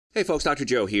Hey folks, Dr.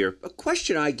 Joe here. A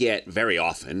question I get very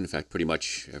often, in fact, pretty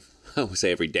much, I would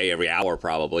say every day, every hour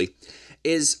probably,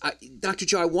 is, Dr.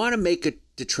 Joe, I want to make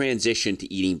the transition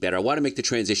to eating better. I want to make the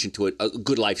transition to a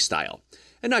good lifestyle.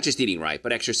 And not just eating right,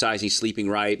 but exercising, sleeping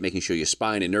right, making sure your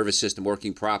spine and nervous system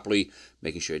working properly,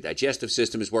 making sure your digestive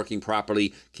system is working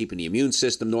properly, keeping the immune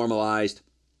system normalized.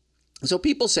 So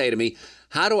people say to me,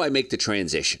 how do I make the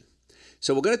transition?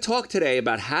 So we're going to talk today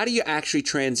about how do you actually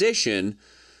transition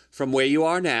from where you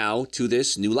are now to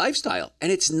this new lifestyle. And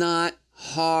it's not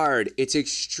hard. It's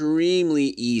extremely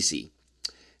easy.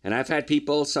 And I've had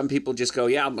some people just go,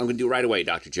 yeah, I'm going to do it right away,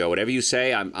 Dr. Joe. Whatever you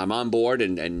say, I'm on board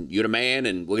and you're the man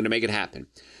and we're going to make it happen.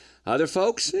 Other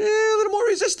folks, a little more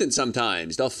resistant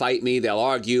sometimes. They'll fight me. They'll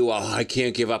argue, oh, I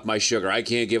can't give up my sugar. I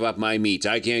can't give up my meats.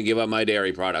 I can't give up my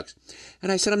dairy products. And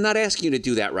I said, I'm not asking you to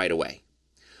do that right away.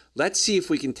 Let's see if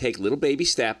we can take little baby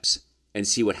steps and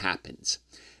see what happens.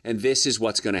 And this is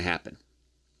what's going to happen.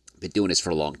 I've been doing this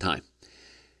for a long time.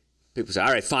 People say,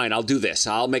 all right, fine, I'll do this.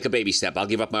 I'll make a baby step. I'll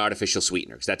give up my artificial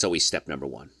sweetener, because that's always step number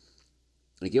one.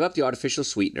 I give up the artificial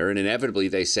sweetener, and inevitably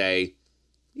they say,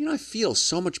 I feel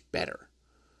so much better.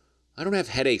 I don't have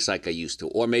headaches like I used to.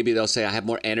 Or maybe they'll say I have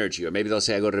more energy. Or maybe they'll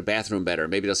say I go to the bathroom better. Or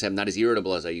maybe they'll say I'm not as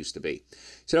irritable as I used to be. I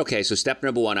said, okay, so step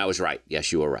number one, I was right.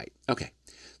 Yes, you were right. Okay,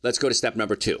 let's go to step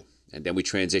number two. And then we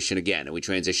transition again, and we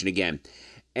transition again.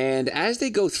 And as they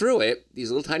go through it, these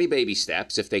little tiny baby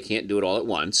steps, if they can't do it all at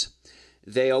once,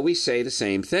 they always say the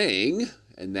same thing,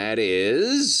 and that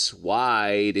is,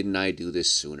 why didn't I do this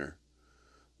sooner?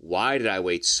 Why did I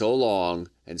wait so long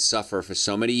and suffer for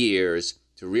so many years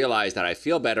to realize that I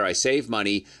feel better, I save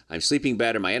money, I'm sleeping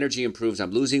better, my energy improves,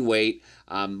 I'm losing weight,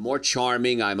 I'm more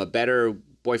charming, I'm a better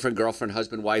boyfriend, girlfriend,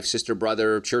 husband, wife, sister,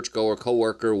 brother, churchgoer,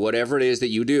 coworker, whatever it is that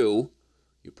you do.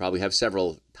 You probably have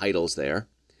several titles there.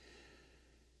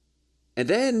 And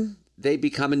then they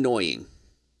become annoying.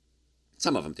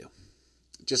 Some of them do.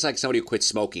 Just like somebody who quits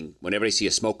smoking. Whenever they see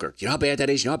a smoker, you know how bad that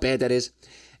is? You know how bad that is?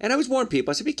 And I always warn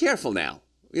people, I said, be careful now.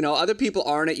 Other people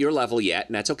aren't at your level yet,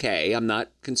 and that's okay. I'm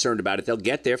not concerned about it. They'll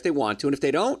get there if they want to, and if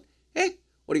they don't, what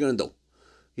are you going to do?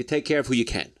 You take care of who you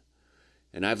can.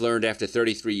 And I've learned after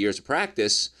 33 years of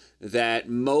practice that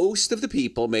most of the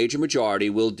people, major majority,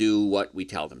 will do what we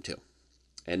tell them to.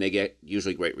 And they get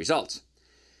usually great results.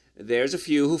 There's a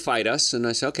few who fight us, and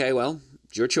I say, okay, well,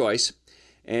 it's your choice.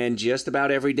 And just about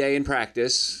every day in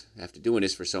practice, after doing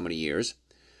this for so many years,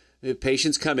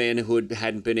 patients come in who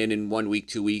hadn't been in 1 week,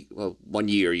 2 weeks, well, 1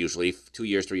 year usually, 2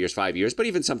 years, 3 years, 5 years, but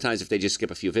even sometimes if they just skip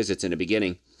a few visits in the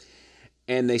beginning,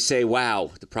 and they say,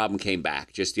 wow, the problem came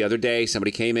back. Just the other day,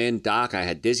 somebody came in, doc, I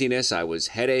had dizziness, I was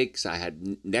headaches, I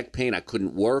had neck pain, I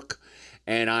couldn't work,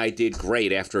 and I did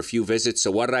great after a few visits. So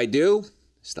what did I do?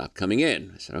 Stop coming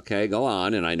in. I said, okay, go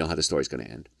on, and I know how the story's going to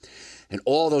end. And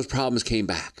all those problems came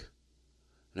back.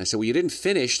 And I said, well, you didn't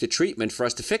finish the treatment for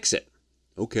us to fix it.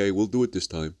 Okay, we'll do it this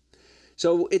time.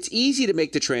 So it's easy to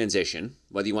make the transition,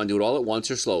 whether you want to do it all at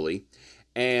once or slowly,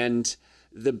 and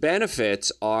the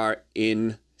benefits are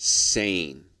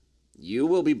insane. You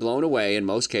will be blown away in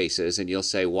most cases, and you'll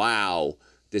say, wow,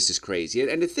 this is crazy.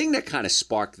 And the thing that kind of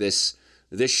sparked this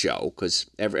show, because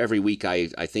every week I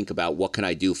think about what can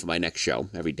I do for my next show.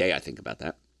 Every day I think about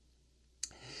that.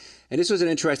 And this was an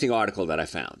interesting article that I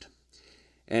found.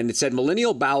 And it said,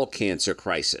 millennial bowel cancer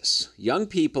crisis. Young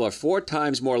people are 4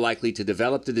 times more likely to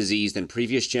develop the disease than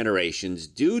previous generations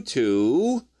due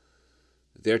to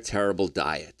their terrible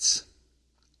diets.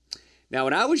 Now,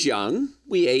 when I was young,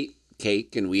 we ate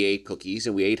cake and we ate cookies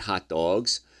and we ate hot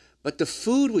dogs, but the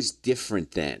food was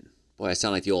different then. Boy, I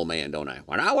sound like the old man, don't I?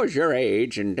 When I was your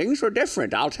age and things were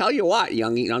different, I'll tell you what,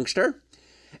 youngster.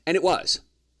 And it was.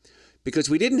 Because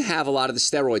we didn't have a lot of the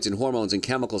steroids and hormones and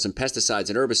chemicals and pesticides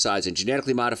and herbicides and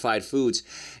genetically modified foods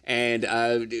and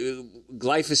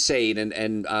glyphosate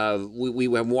and we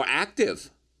were more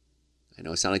active. I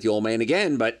know I sound like the old man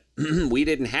again, but we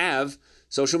didn't have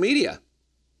social media.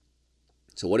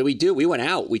 So what did? We went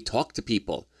out. We talked to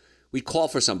people. We'd call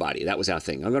for somebody. That was our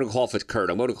thing. I'm going to call for Kurt.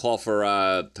 I'm going to call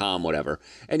for Tom, whatever.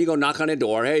 And you go knock on the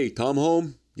door. Hey, Tom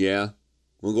home? Yeah.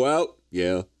 We'll go out?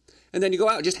 Yeah. And then you go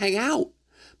out and just hang out.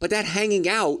 But that hanging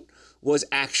out was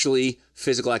actually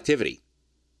physical activity.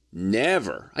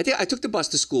 Never. I took the bus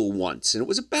to school once, and it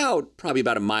was probably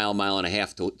about a mile and a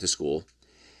half to school.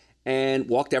 And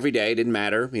walked every day. It didn't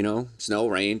matter, snow,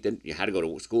 rain. You had to go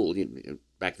to school.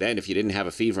 Back then, if you didn't have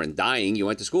a fever and dying, you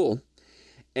went to school.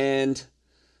 And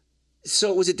so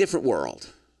it was a different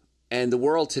world. And the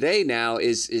world today now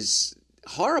is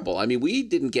horrible. I mean, we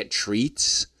didn't get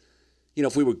treats.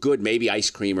 If we were good, maybe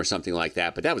ice cream or something like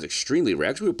that. But that was extremely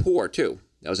rare because we were poor, too.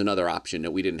 That was another option,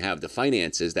 that we didn't have the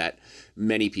finances that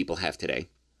many people have today.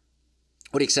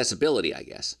 or the accessibility, I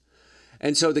guess.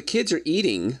 And so the kids are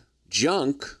eating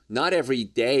junk, not every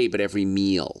day, but every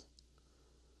meal.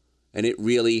 And it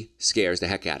really scares the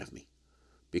heck out of me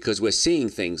because we're seeing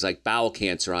things like bowel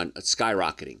cancer on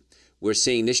skyrocketing. We're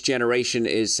seeing this generation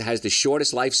has the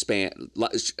shortest lifespan,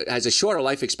 has a shorter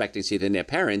life expectancy than their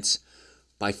parents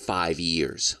by 5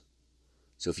 years.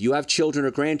 So if you have children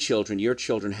or grandchildren, your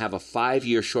children have a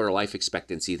 5-year shorter life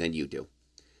expectancy than you do.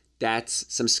 That's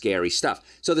some scary stuff.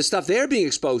 So the stuff they're being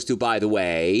exposed to, by the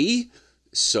way,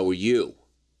 so are you.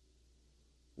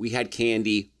 We had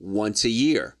candy once a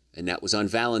year, and that was on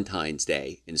Valentine's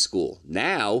Day in school.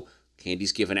 Now,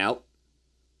 candy's given out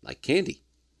like candy.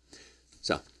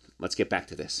 So let's get back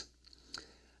to this.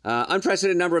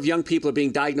 Unprecedented number of young people are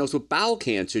being diagnosed with bowel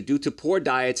cancer due to poor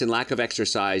diets and lack of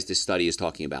exercise, this study is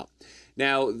talking about.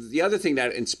 Now, the other thing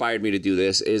that inspired me to do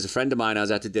this is a friend of mine. I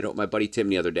was out to dinner with my buddy Tim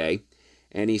the other day,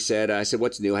 and he said, I said,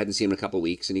 what's new? I hadn't seen him in a couple of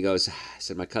weeks. And he goes, I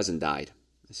said, my cousin died.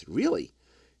 I said, really?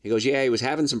 He goes, yeah, he was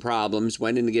having some problems,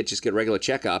 went in to get a regular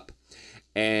checkup,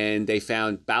 and they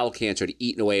found bowel cancer had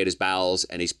eaten away at his bowels,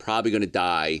 and he's probably going to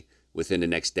die within the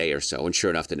next day or so. And sure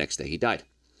enough, the next day he died.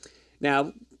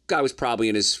 Now, guy was probably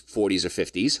in his 40s or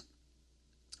 50s,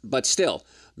 but still,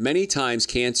 many times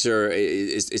cancer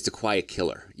is the quiet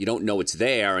killer. You don't know it's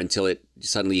there until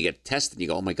suddenly you get tested and you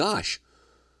go, oh my gosh,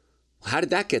 how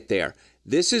did that get there?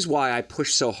 This is why I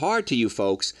push so hard to you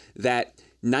folks that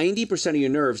 90% of your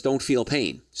nerves don't feel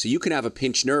pain. So you can have a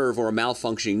pinched nerve or a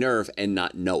malfunctioning nerve and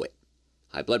not know it.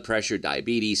 High blood pressure,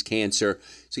 diabetes, cancer.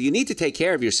 So you need to take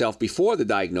care of yourself before the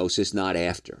diagnosis, not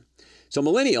after. So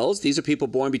millennials, these are people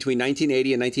born between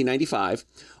 1980 and 1995,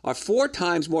 are 4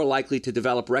 times more likely to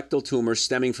develop rectal tumors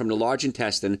stemming from the large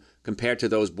intestine compared to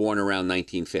those born around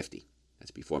 1950.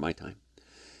 That's before my time.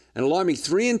 An alarming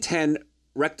 3 in 10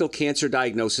 rectal cancer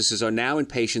diagnoses are now in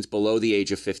patients below the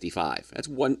age of 55. That's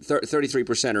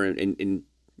 33% are in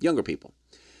younger people.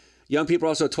 Young people are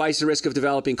also twice the risk of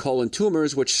developing colon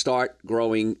tumors, which start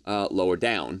growing lower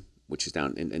down, which is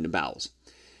down in the bowels.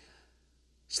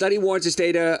 Study warns this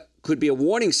data could be a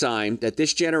warning sign that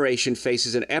this generation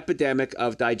faces an epidemic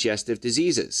of digestive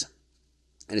diseases.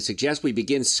 And it suggests we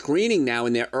begin screening now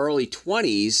in their early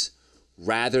 20s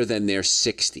rather than their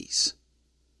 60s.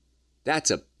 That's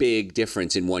a big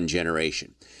difference in one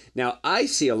generation. Now, I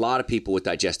see a lot of people with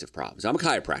digestive problems. I'm a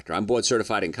chiropractor. I'm board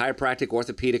certified in chiropractic,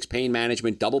 orthopedics, pain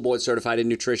management, double board certified in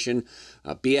nutrition,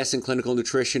 BS in clinical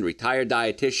nutrition, retired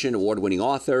dietitian, award-winning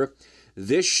author.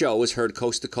 This show is heard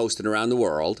coast to coast and around the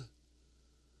world.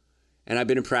 And I've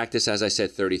been in practice, as I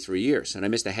said, 33 years. And I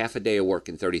missed a half a day of work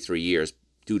in 33 years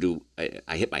due to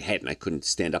I hit my head and I couldn't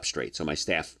stand up straight. So my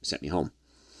staff sent me home.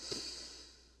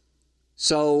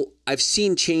 So I've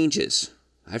seen changes.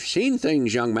 I've seen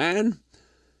things, young man.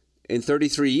 In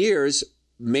 33 years,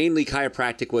 mainly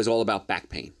chiropractic was all about back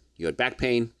pain. You had back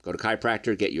pain, go to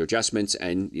chiropractor, get your adjustments,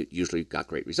 and you usually got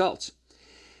great results.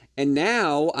 And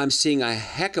now I'm seeing a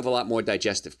heck of a lot more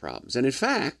digestive problems. And in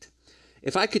fact,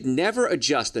 if I could never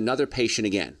adjust another patient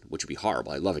again, which would be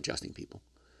horrible, I love adjusting people,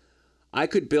 I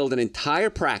could build an entire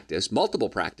practice, multiple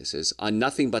practices, on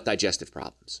nothing but digestive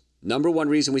problems. Number 1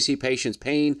 reason we see patients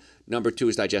pain. Number 2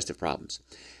 is digestive problems.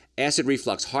 Acid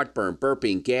reflux, heartburn,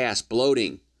 burping, gas,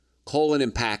 bloating, colon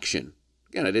impaction.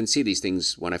 Again, I didn't see these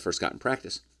things when I first got in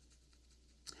practice.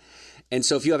 And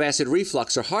so if you have acid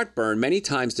reflux or heartburn, many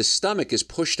times the stomach is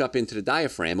pushed up into the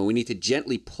diaphragm, and we need to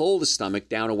gently pull the stomach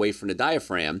down away from the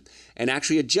diaphragm and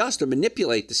actually adjust or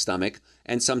manipulate the stomach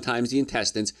and sometimes the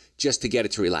intestines just to get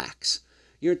it to relax.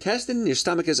 Your intestine and your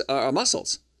stomach are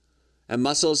muscles. And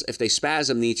muscles, if they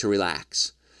spasm, need to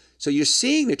relax. So you're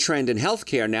seeing the trend in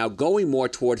healthcare now going more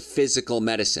toward physical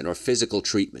medicine or physical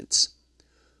treatments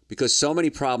because so many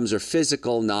problems are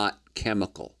physical, not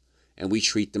chemical. And we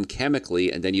treat them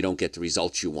chemically, and then you don't get the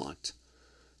results you want.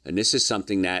 And this is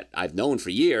something that I've known for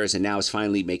years, and now is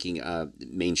finally making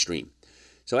mainstream.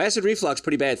 So acid reflux,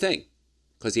 pretty bad thing,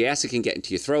 because the acid can get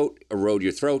into your throat, erode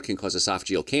your throat, can cause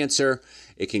esophageal cancer.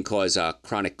 It can cause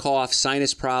chronic cough,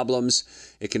 sinus problems.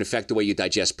 It can affect the way you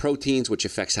digest proteins, which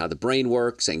affects how the brain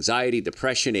works, anxiety,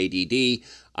 depression, ADD.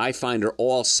 I find are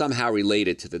all somehow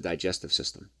related to the digestive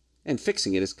system. And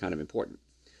fixing it is kind of important.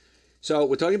 So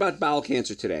we're talking about bowel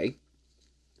cancer today.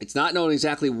 It's not known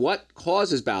exactly what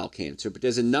causes bowel cancer, but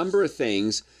there's a number of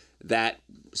things that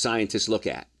scientists look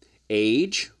at.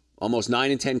 Age, almost 9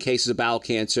 in 10 cases of bowel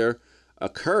cancer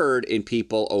occurred in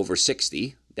people over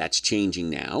 60. That's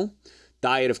changing now.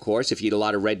 Diet, of course, if you eat a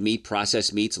lot of red meat,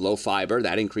 processed meats, low fiber,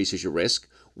 that increases your risk.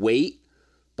 Weight,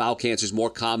 bowel cancer is more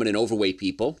common in overweight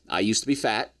people. I used to be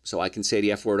fat, so I can say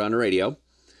the F word on the radio.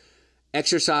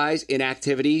 Exercise,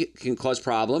 inactivity can cause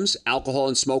problems. Alcohol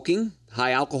and smoking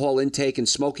High alcohol intake and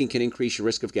smoking can increase your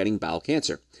risk of getting bowel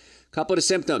cancer. Couple of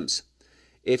symptoms.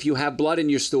 If you have blood in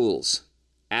your stools,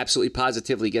 absolutely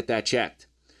positively get that checked.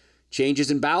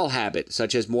 Changes in bowel habit,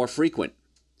 such as more frequent.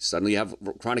 Suddenly you have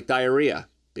chronic diarrhea,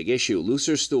 big issue.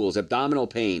 Looser stools, abdominal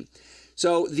pain.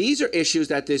 So these are issues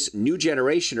that this new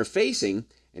generation are facing,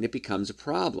 and it becomes a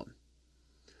problem.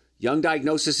 Young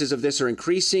diagnoses of this are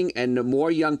increasing, and the more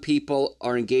young people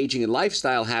are engaging in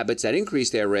lifestyle habits that increase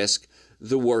their risk,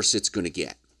 the worse it's going to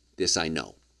get. This I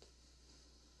know.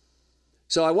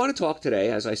 So I want to talk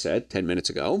today, as I said 10 minutes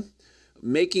ago,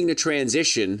 making the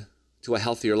transition to a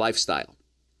healthier lifestyle.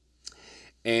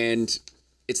 And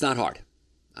it's not hard.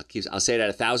 I'll say that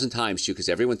 1,000 times to you because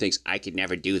everyone thinks, I could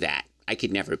never do that. I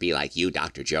could never be like you,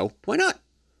 Dr. Joe. Why not?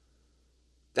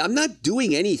 I'm not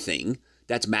doing anything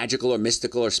that's magical or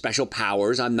mystical or special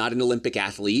powers. I'm not an Olympic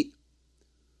athlete.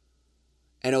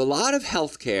 And a lot of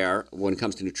healthcare, when it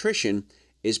comes to nutrition,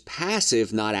 is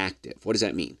passive, not active. What does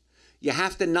that mean? You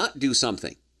have to not do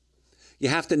something. You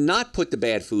have to not put the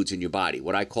bad foods in your body,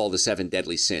 what I call the 7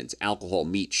 deadly sins: alcohol,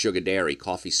 meat, sugar, dairy,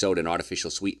 coffee, soda, and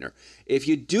artificial sweetener. If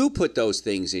you do put those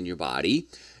things in your body,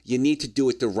 you need to do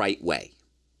it the right way.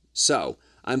 So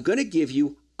I'm going to give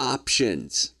you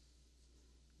options.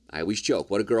 I always joke,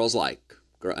 what do girls like?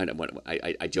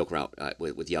 I joke around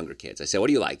with younger kids. I say, what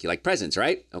do you like? You like presents,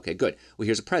 right? Okay, good. Well,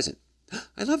 here's a present.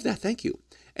 I love that. Thank you.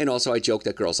 And also I joke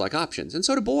that girls like options. And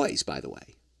so do boys, by the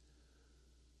way.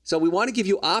 So we want to give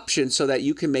you options so that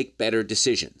you can make better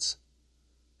decisions.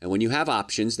 And when you have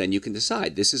options, then you can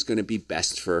decide this is going to be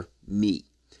best for me.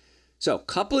 So a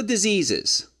couple of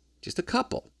diseases, just a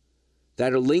couple,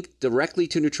 that are linked directly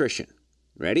to nutrition.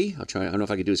 Ready? I'll try. I don't know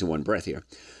if I can do this in one breath here.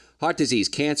 Heart disease,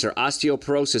 cancer,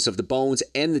 osteoporosis of the bones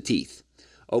and the teeth,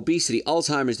 obesity,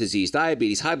 Alzheimer's disease,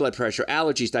 diabetes, high blood pressure,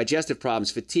 allergies, digestive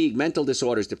problems, fatigue, mental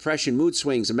disorders, depression, mood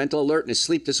swings, mental alertness,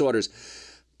 sleep disorders.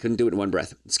 Couldn't do it in one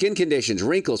breath. Skin conditions,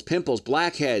 wrinkles, pimples,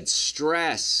 blackheads,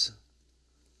 stress.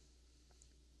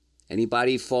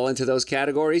 Anybody fall into those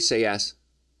categories? Say yes.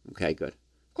 Okay, good.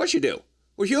 Of course you do.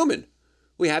 We're human.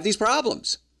 We have these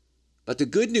problems. But the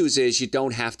good news is you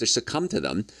don't have to succumb to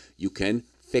them. You can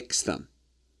fix them.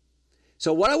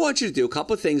 So what I want you to do, a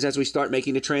couple of things as we start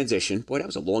making the transition. Boy, that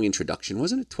was a long introduction,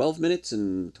 wasn't it? 12 minutes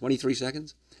and 23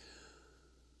 seconds.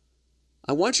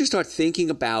 I want you to start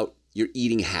thinking about your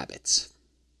eating habits.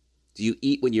 Do you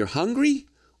eat when you're hungry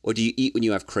or do you eat when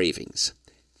you have cravings?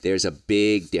 There's a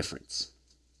big difference.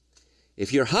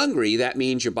 If you're hungry, that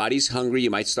means your body's hungry. You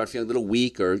might start feeling a little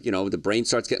weak or, the brain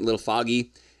starts getting a little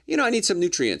foggy. I need some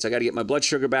nutrients. I got to get my blood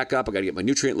sugar back up. I got to get my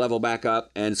nutrient level back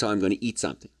up. And so I'm going to eat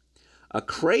something. A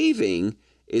craving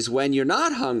is when you're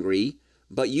not hungry,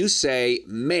 but you say,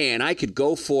 man, I could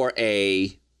go for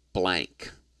a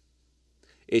blank.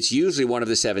 It's usually one of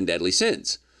the 7 deadly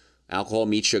sins: alcohol,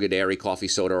 meat, sugar, dairy, coffee,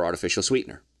 soda, or artificial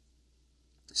sweetener.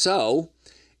 So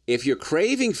if you're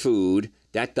craving food,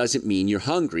 that doesn't mean you're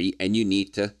hungry and you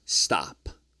need to stop.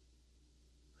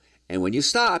 And when you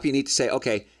stop, you need to say,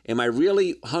 okay, am I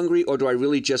really hungry or do I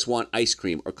really just want ice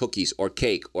cream or cookies or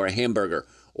cake or a hamburger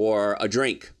or a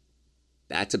drink?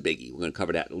 That's a biggie. We're going to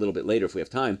cover that a little bit later if we have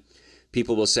time.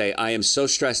 People will say, I am so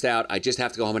stressed out, I just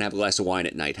have to go home and have a glass of wine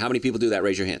at night. How many people do that?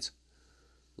 Raise your hands.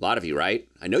 A lot of you, right?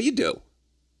 I know you do.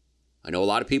 I know a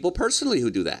lot of people personally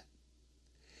who do that.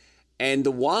 And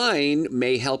the wine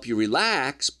may help you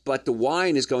relax, but the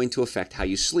wine is going to affect how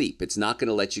you sleep. It's not going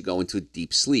to let you go into a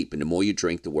deep sleep. And the more you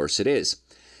drink, the worse it is.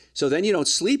 So then you don't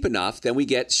sleep enough, then we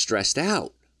get stressed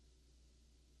out.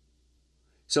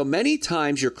 So many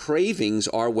times your cravings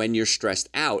are when you're stressed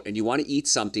out and you want to eat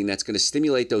something that's going to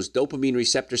stimulate those dopamine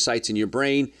receptor sites in your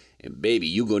brain. And baby,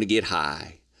 you're going to get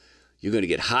high. You're going to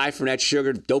get high from that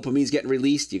sugar. Dopamine's getting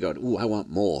released. You go, ooh, I want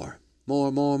more.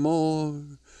 More.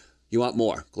 You want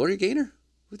more. Gloria Gaynor?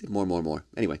 Who did more?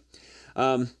 Anyway,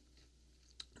 I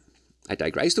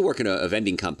digress. I used to work in a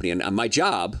vending company, and my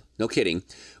job, no kidding,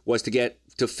 was to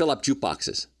fill up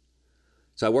jukeboxes.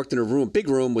 So I worked in a big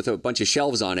room with a bunch of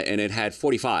shelves on it, and it had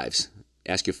 45s.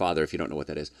 Ask your father if you don't know what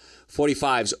that is.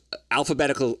 45s,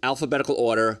 alphabetical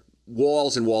order,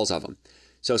 walls and walls of them.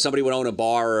 So somebody would own a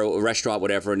bar or a restaurant,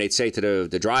 whatever, and they'd say to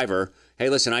the driver, "Hey,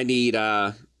 listen, I need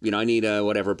a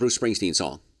Bruce Springsteen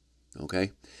song."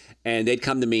 Okay. And they'd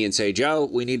come to me and say, "Joe,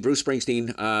 we need Bruce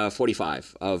Springsteen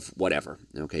 45 of whatever."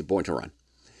 Okay, Born to Run.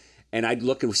 And I'd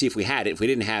look and see if we had it. If we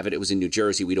didn't have it, it was in New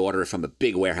Jersey. We'd order it from a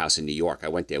big warehouse in New York. I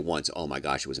went there once. Oh my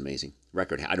gosh, it was amazing.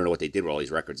 Record. I don't know what they did with all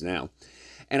these records now.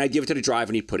 And I'd give it to the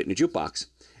driver and he'd put it in a jukebox.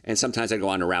 And sometimes I'd go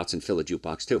on the routes and fill a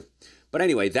jukebox too. But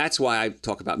anyway, that's why I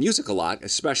talk about music a lot,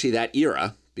 especially that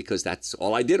era, because that's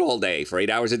all I did all day for 8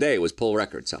 hours a day was pull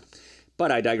records.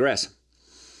 But I digress.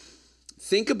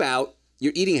 Think about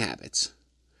your eating habits.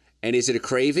 And is it a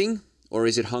craving or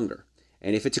is it hunger?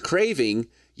 And if it's a craving,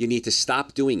 you need to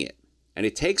stop doing it. And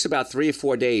it takes about 3 or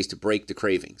 4 days to break the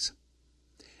cravings.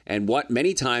 And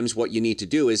many times what you need to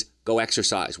do is go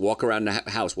exercise, walk around the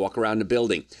house, walk around the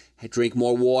building, drink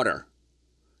more water,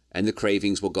 and the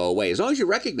cravings will go away. As long as you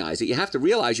recognize it, you have to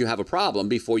realize you have a problem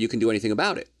before you can do anything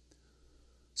about it.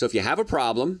 So if you have a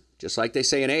problem, just like they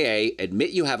say in AA, admit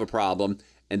you have a problem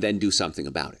and then do something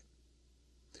about it.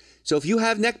 So if you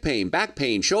have neck pain, back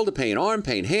pain, shoulder pain, arm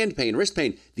pain, hand pain, wrist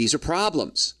pain, these are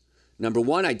problems. Number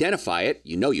one, identify it.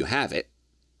 You know you have it.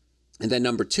 And then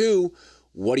number two,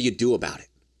 what do you do about it?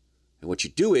 And what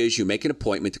you do is you make an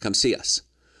appointment to come see us.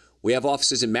 We have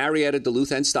offices in Marietta,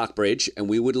 Duluth, and Stockbridge, and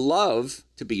we would love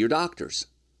to be your doctors.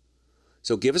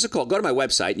 So give us a call. Go to my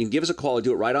website. You can give us a call or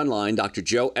do it right online,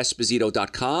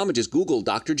 drjoeesposito.com, or just Google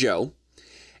Dr. Joe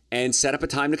and set up a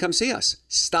time to come see us.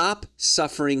 Stop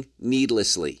suffering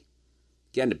needlessly.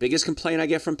 Again, the biggest complaint I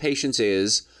get from patients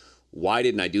is, why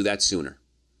didn't I do that sooner?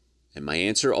 And my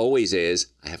answer always is,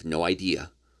 I have no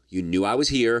idea. You knew I was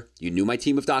here. You knew my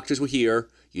team of doctors were here.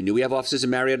 You knew we have offices in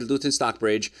Marietta, Duluth, and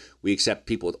Stockbridge. We accept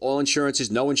people with all insurances,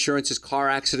 no insurances, car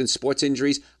accidents, sports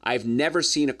injuries. I've never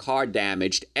seen a car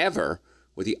damaged ever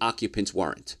where the occupants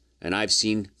weren't. And I've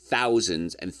seen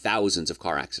thousands and thousands of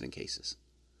car accident cases.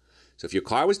 So if your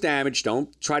car was damaged,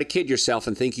 don't try to kid yourself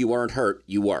and think you weren't hurt.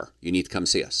 You were. You need to come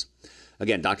see us.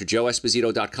 Again,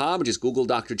 drjoeesposito.com, or just Google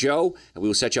Dr. Joe, and we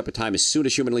will set you up a time as soon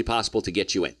as humanly possible to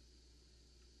get you in.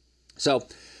 So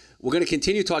we're going to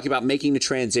continue talking about making the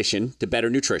transition to better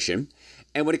nutrition.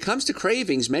 And when it comes to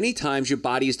cravings, many times your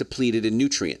body is depleted in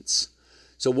nutrients.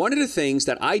 So one of the things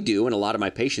that I do, and a lot of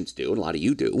my patients do, and a lot of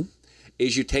you do,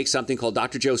 is you take something called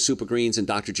Dr. Joe's Super Greens and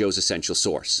Dr. Joe's Essential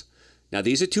Source. Now,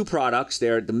 these are two products.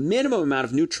 They're the minimum amount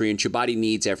of nutrients your body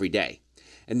needs every day.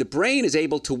 And the brain is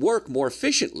able to work more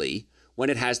efficiently when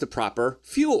it has the proper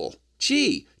fuel,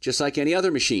 chi, just like any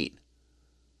other machine.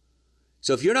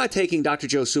 So if you're not taking Dr.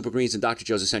 Joe's Super Greens and Dr.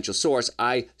 Joe's Essential Source,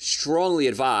 I strongly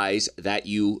advise that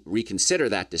you reconsider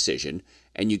that decision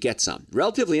and you get some.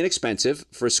 Relatively inexpensive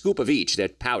for a scoop of each. They're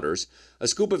powders. A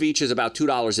scoop of each is about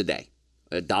 $2 a day,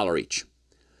 $1 each.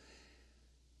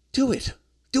 Do it.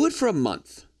 Do it for a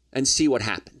month and see what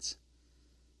happens.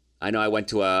 I know I went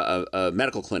to a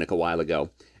medical clinic a while ago,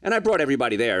 and I brought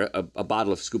everybody there a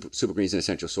bottle of Super Greens and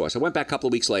Essential Source. I went back a couple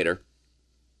of weeks later.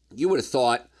 You would have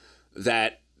thought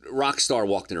that rock star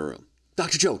walked in a room.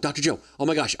 Dr. Joe, oh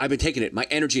my gosh, I've been taking it. My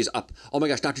energy is up. Oh my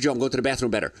gosh, Dr. Joe, I'm going to the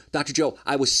bathroom better. Dr. Joe,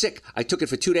 I was sick. I took it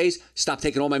for 2 days, stopped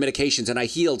taking all my medications, and I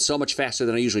healed so much faster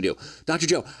than I usually do. Dr.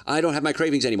 Joe, I don't have my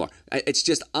cravings anymore. It's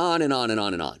just on and on and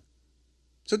on and on.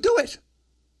 So do it.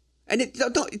 And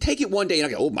don't take it one day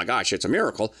and go, oh my gosh, it's a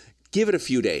miracle. Give it a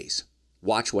few days.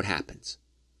 Watch what happens.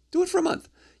 Do it for a month.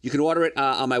 You can order it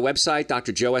on my website,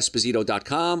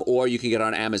 drjoeesposito.com, or you can get it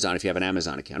on Amazon if you have an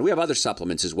Amazon account. We have other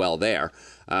supplements as well there.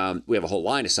 We have a whole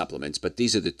line of supplements, but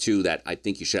these are the two that I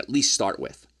think you should at least start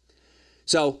with.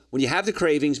 So when you have the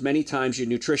cravings, many times you're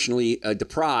nutritionally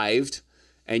deprived,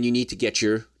 and you need to get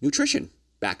your nutrition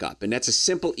back up. And that's a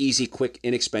simple, easy, quick,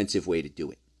 inexpensive way to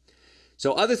do it.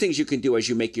 So other things you can do as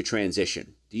you make your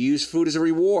transition. Do you use food as a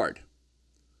reward?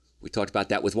 We talked about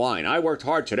that with wine. I worked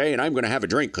hard today and I'm going to have a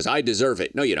drink because I deserve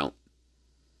it. No, you don't.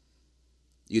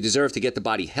 You deserve to get the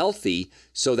body healthy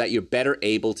so that you're better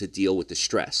able to deal with the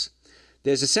stress.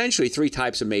 There's essentially 3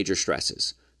 types of major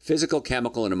stresses: physical,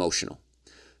 chemical, and emotional.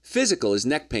 Physical is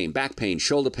neck pain, back pain,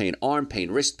 shoulder pain, arm pain,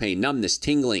 wrist pain, numbness,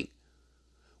 tingling.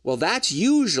 Well, that's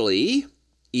usually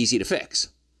easy to fix.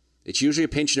 It's usually a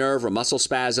pinched nerve or a muscle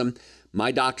spasm.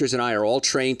 My doctors and I are all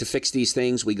trained to fix these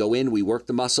things. We go in, we work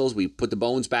the muscles, we put the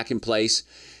bones back in place.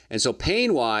 And so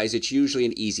pain-wise, it's usually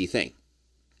an easy thing.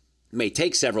 It may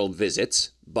take several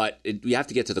visits, but you have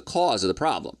to get to the cause of the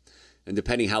problem. And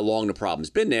depending how long the problem's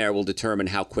been there will determine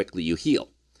how quickly you heal.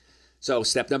 So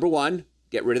step number 1,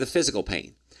 get rid of the physical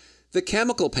pain. The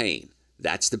chemical pain,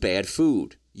 that's the bad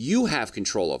food. You have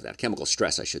control over that. Chemical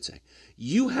stress, I should say.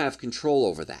 You have control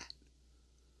over that.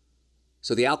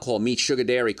 So the alcohol, meat, sugar,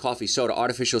 dairy, coffee, soda,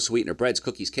 artificial sweetener, breads,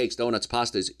 cookies, cakes, donuts,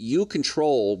 pastas, you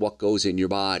control what goes in your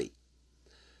body.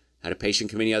 I had a patient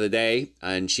come in the other day,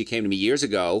 and she came to me years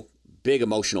ago, big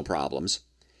emotional problems,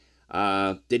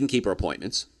 didn't keep her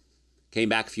appointments, came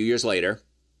back a few years later.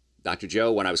 Dr.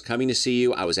 Joe, when I was coming to see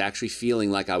you, I was actually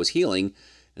feeling like I was healing,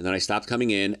 and then I stopped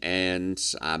coming in, and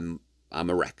I'm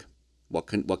a wreck. What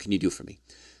can you do for me?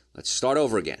 Let's start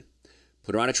over again.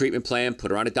 Put her on a treatment plan,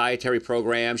 put her on a dietary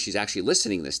program. She's actually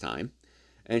listening this time.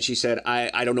 And she said,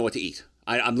 I don't know what to eat.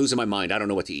 I'm losing my mind. I don't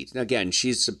know what to eat. Now, again,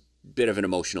 she's a bit of an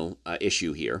emotional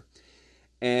issue here.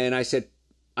 And I said,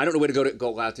 I don't know where to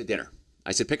go out to dinner.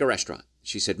 I said, pick a restaurant.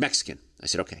 She said, Mexican. I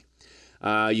said, okay.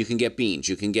 You can get beans.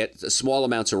 You can get small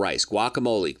amounts of rice,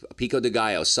 guacamole, pico de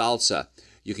gallo, salsa.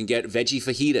 You can get veggie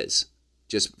fajitas,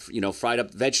 just, fried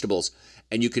up vegetables.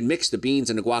 And you can mix the beans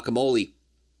and the guacamole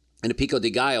and the pico de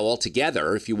gallo all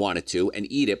together if you wanted to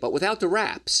and eat it, but without the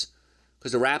wraps.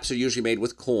 Because the wraps are usually made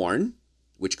with corn,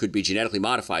 which could be genetically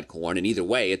modified corn. And either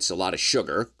way, it's a lot of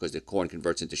sugar because the corn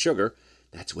converts into sugar.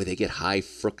 That's where they get high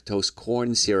fructose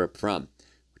corn syrup from,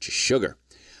 which is sugar.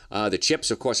 The chips,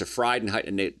 of course, are fried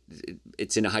and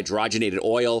it's in a hydrogenated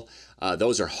oil.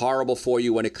 Those are horrible for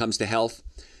you when it comes to health.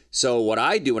 So what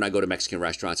I do when I go to Mexican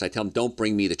restaurants, I tell them, don't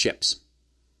bring me the chips.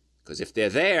 Because if they're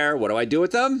there, what do I do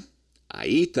with them? I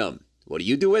eat them. What do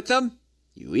you do with them?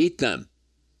 You eat them.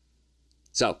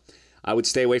 So I would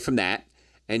stay away from that.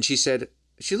 And she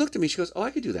looked at me, she goes, oh,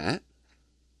 I could do that.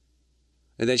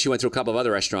 And then she went through a couple of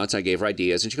other restaurants. I gave her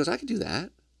ideas, and she goes, I could do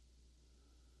that.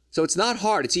 So it's not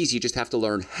hard. It's easy. You just have to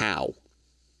learn how.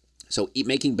 So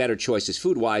making better choices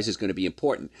food-wise is going to be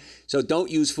important. So don't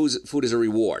use food as a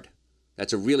reward.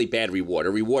 That's a really bad reward.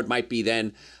 A reward might be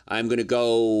then, I'm going to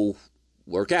go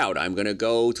work out. I'm going to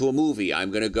go to a movie. I'm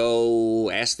going to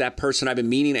go ask that person I've been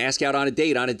meaning to ask out on a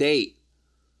date.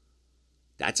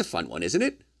 That's a fun one, isn't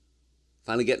it?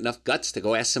 Finally get enough guts to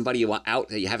go ask somebody you want out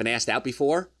that you haven't asked out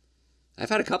before. I've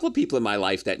had a couple of people in my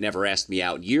life that never asked me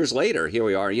out. Years later, here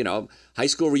we are, high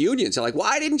school reunions. They're like,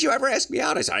 why didn't you ever ask me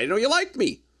out? I said, I didn't know you liked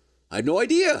me. I had no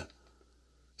idea.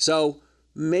 So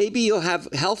maybe you'll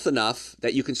have health enough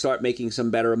that you can start making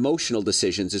some better emotional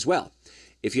decisions as well.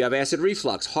 If you have acid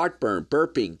reflux, heartburn,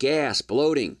 burping, gas,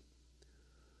 bloating,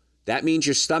 that means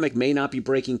your stomach may not be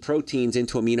breaking proteins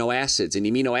into amino acids, and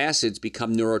amino acids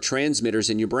become neurotransmitters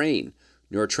in your brain.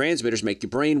 Neurotransmitters make your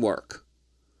brain work.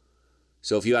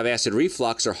 So if you have acid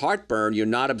reflux or heartburn,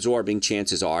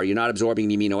 chances are you're not absorbing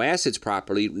the amino acids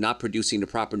properly, not producing the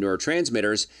proper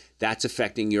neurotransmitters. That's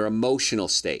affecting your emotional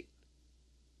state.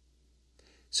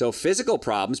 So physical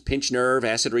problems, pinched nerve,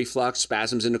 acid reflux,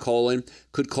 spasms in the colon,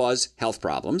 could cause health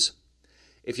problems.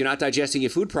 If you're not digesting your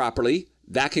food properly,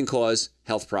 that can cause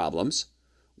health problems,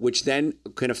 which then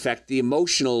can affect the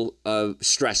emotional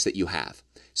stress that you have.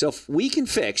 So if we can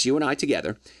fix, you and I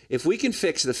together, if we can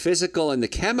fix the physical and the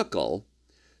chemical,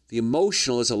 the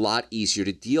emotional is a lot easier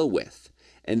to deal with.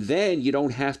 And then you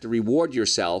don't have to reward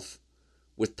yourself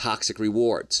with toxic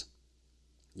rewards.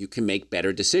 You can make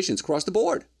better decisions across the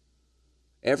board.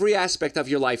 Every aspect of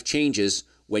your life changes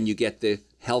when you get the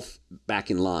health back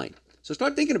in line. So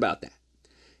start thinking about that.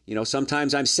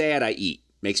 Sometimes I'm sad, I eat.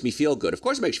 Makes me feel good. Of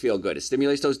course it makes you feel good. It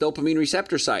stimulates those dopamine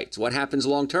receptor sites. What happens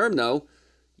long term, though?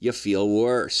 You feel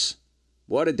worse.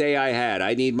 What a day I had.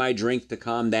 I need my drink to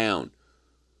calm down.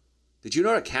 Did you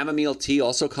know that chamomile tea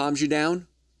also calms you down?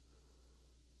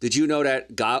 Did you know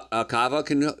that kava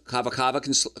can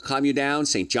calm you down?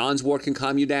 St. John's wort can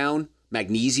calm you down.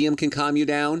 Magnesium can calm you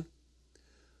down.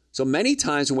 So many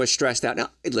times when we're stressed out, now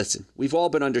listen, we've all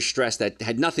been under stress that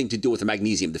had nothing to do with a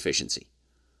magnesium deficiency.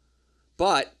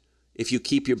 But if you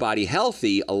keep your body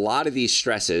healthy, a lot of these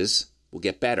stresses will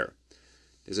get better.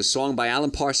 There's a song by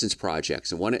Alan Parsons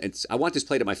Projects, and I want this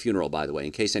played at my funeral, by the way,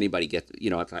 in case anybody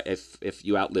if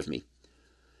you outlive me.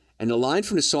 And the line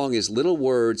from the song is, little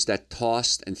words that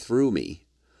tossed and threw me,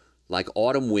 like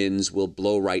autumn winds will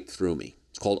blow right through me.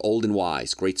 It's called Old and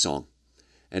Wise. Great song.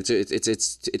 And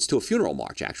it's to a funeral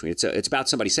march, actually. It's about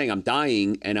somebody saying, I'm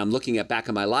dying, and I'm looking back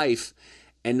at my life,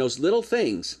 and those little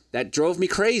things that drove me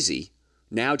crazy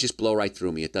now just blow right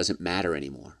through me. It doesn't matter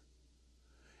anymore.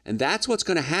 And that's what's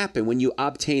going to happen when you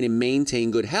obtain and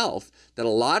maintain good health, that a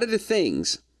lot of the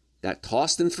things that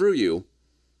tossed and threw you,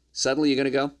 suddenly you're going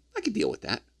to go, I can deal with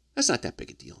that. That's not that big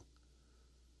a deal.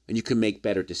 And you can make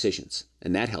better decisions.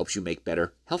 And that helps you make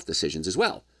better health decisions as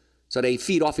well. So they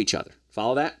feed off each other.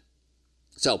 Follow that?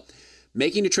 So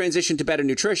making the transition to better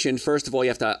nutrition, first of all, you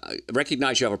have to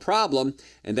recognize you have a problem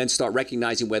and then start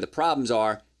recognizing where the problems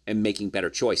are and making better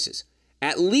choices.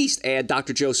 At least add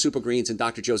Dr. Joe's Super Greens and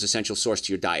Dr. Joe's Essential Source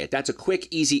to your diet. That's a quick,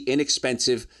 easy,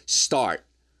 inexpensive start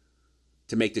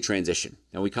to make the transition.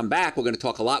 Now, when we come back, we're going to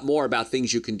talk a lot more about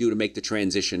things you can do to make the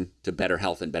transition to better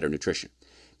health and better nutrition.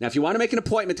 Now, if you want to make an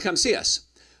appointment to come see us,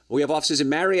 we have offices in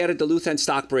Marietta, Duluth, and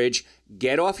Stockbridge.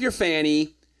 Get off your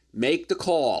fanny. Make the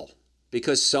call.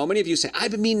 Because so many of you say, I've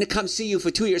been meaning to come see you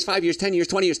for 2 years, 5 years, 10 years,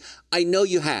 20 years. I know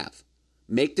you have.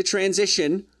 Make the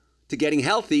transition to getting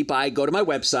healthy by go to my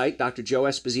website,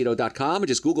 drjoeesposito.com, or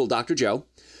just Google Dr. Joe.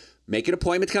 Make an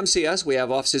appointment to come see us. We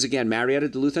have offices, again, Marietta,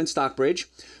 Duluth, and Stockbridge.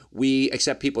 We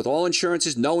accept people with all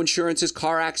insurances, no insurances,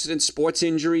 car accidents, sports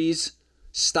injuries.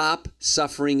 Stop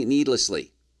suffering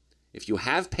needlessly. If you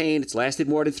have pain, it's lasted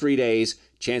more than 3 days,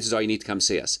 chances are you need to come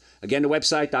see us. Again, the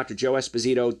website,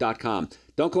 drjoeesposito.com.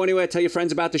 Don't go anywhere. Tell your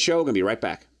friends about the show. We're going to be right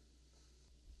back.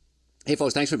 Hey,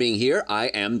 folks, thanks for being here. I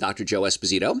am Dr. Joe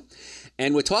Esposito,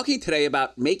 and we're talking today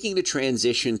about making the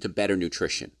transition to better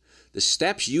nutrition, the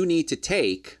steps you need to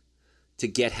take to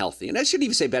get healthy. And I shouldn't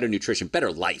even say better nutrition,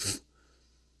 better life.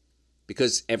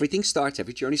 Because every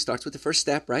journey starts with the first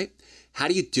step, right? How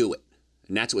do you do it?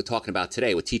 And that's what we're talking about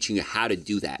today. We're teaching you how to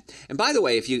do that. And by the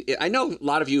way, I know a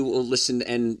lot of you will listen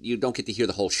and you don't get to hear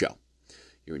the whole show.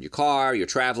 You're in your car, you're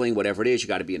traveling, whatever it is, you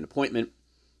got to be at an appointment.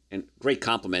 And great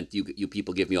compliment you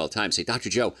people give me all the time. Say, Dr.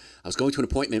 Joe, I was going to an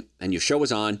appointment and your show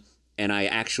was on and I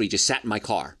actually just sat in my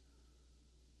car.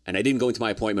 And I didn't go into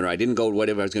my appointment or I didn't go to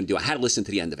whatever I was going to do. I had to listen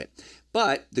to the end of it.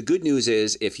 But the good news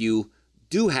is if you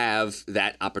do have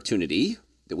that opportunity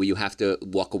where you have to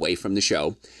walk away from the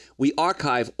show, we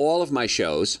archive all of my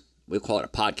shows. We'll call it a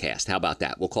podcast. How about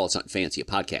that? We'll call it something fancy, a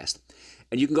podcast.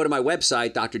 And you can go to my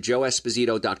website,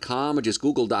 drjoeesposito.com, or just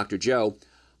Google Dr. Joe.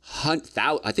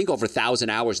 I think over 1,000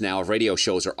 hours now of radio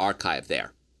shows are archived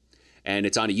there. And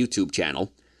it's on a YouTube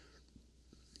channel.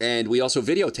 And we also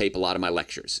videotape a lot of my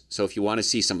lectures. So if you want to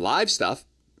see some live stuff,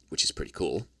 which is pretty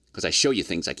cool, because I show you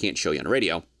things I can't show you on the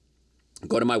radio,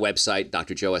 go to my website,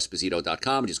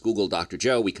 drjoeesposito.com, just Google Dr.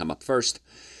 Joe. We come up first.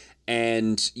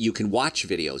 And you can watch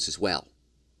videos as well.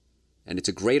 And it's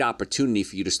a great opportunity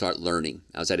for you to start learning.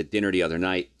 I was at a dinner the other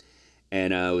night,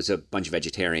 and it was a bunch of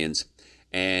vegetarians.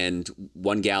 And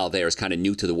one gal there is kind of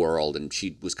new to the world, and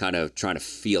she was kind of trying to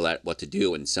feel out what to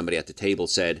do. And somebody at the table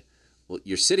said, well,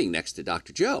 you're sitting next to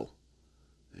Dr. Joe.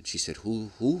 And she said,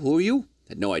 who are you?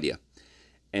 I had no idea.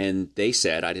 And they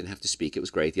said, I didn't have to speak. It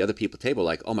was great. The other people at the table were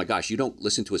like, oh my gosh, you don't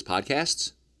listen to his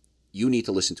podcasts? You need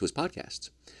to listen to his podcasts.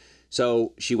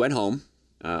 So she went home,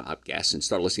 I guess, and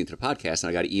started listening to the podcast. And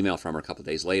I got an email from her a couple of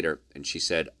days later. And she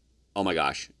said, oh my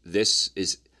gosh, this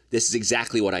is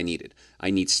exactly what I needed.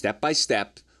 I need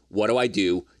step-by-step, what do I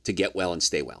do to get well and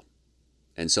stay well?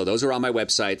 And so those are on my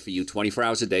website for you 24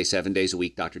 hours a day, 7 days a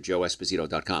week,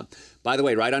 drjoeesposito.com. By the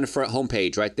way, right on the front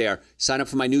homepage, right there, sign up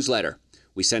for my newsletter.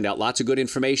 We send out lots of good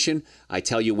information. I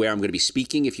tell you where I'm going to be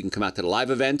speaking if you can come out to the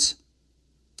live events.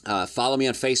 Follow me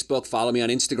on Facebook, follow me on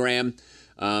Instagram,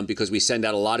 because we send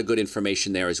out a lot of good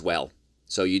information there as well.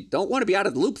 So you don't want to be out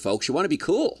of the loop, folks. You want to be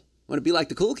cool. You want to be like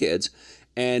the cool kids.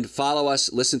 And follow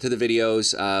us, listen to the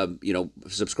videos,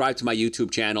 subscribe to my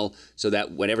YouTube channel so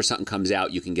that whenever something comes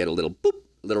out, you can get a little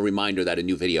reminder that a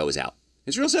new video is out.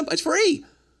 It's real simple. It's free.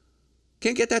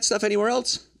 Can't get that stuff anywhere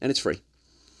else, and it's free.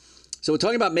 So we're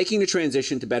talking about making the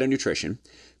transition to better nutrition.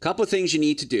 A couple of things you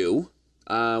need to do.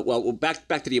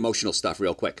 Back to the emotional stuff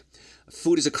real quick.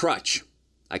 Food is a crutch.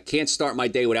 I can't start my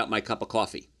day without my cup of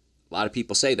coffee. A lot of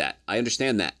people say that. I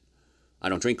understand that. I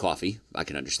don't drink coffee. I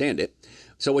can understand it.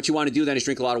 So what you want to do then is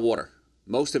drink a lot of water.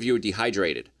 Most of you are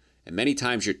dehydrated. And many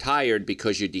times you're tired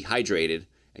because you're dehydrated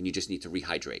and you just need to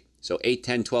rehydrate. So 8,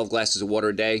 10, 12 glasses of water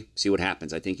a day. See what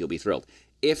happens. I think you'll be thrilled.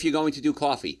 If you're going to do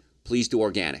coffee, please do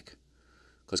organic.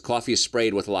 Because coffee is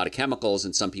sprayed with a lot of chemicals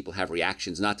and some people have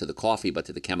reactions not to the coffee but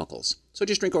to the chemicals. So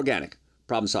just drink organic.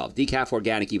 Problem solved. Decaf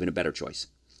organic, even a better choice.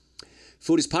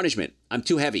 Food is punishment. I'm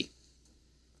too heavy.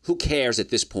 Who cares at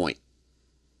this point?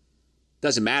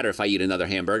 Doesn't matter if I eat another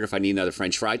hamburger, if I need another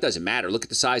French fry. It doesn't matter. Look at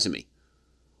the size of me.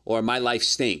 Or my life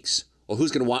stinks. Or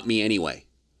who's going to want me anyway?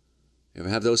 You ever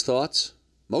have those thoughts?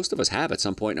 Most of us have at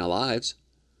some point in our lives.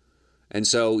 And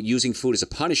so using food as a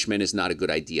punishment is not a good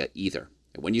idea either.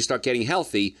 And when you start getting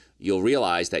healthy, you'll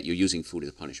realize that you're using food as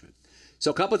a punishment.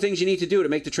 So a couple of things you need to do to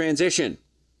make the transition.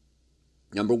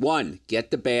 Number one,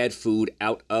 get the bad food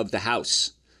out of the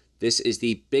house. This is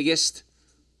the biggest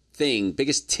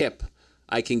tip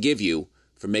I can give you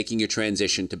for making your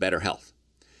transition to better health.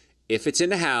 If it's in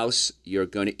the house, you're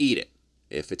going to eat it.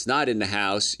 If it's not in the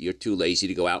house, you're too lazy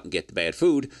to go out and get the bad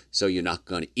food, so you're not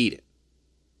going to eat it.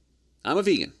 I'm a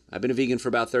vegan. I've been a vegan for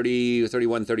about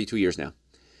 31, 32 years now.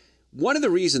 One of the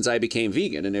reasons I became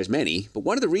vegan, and there's many, but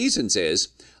one of the reasons is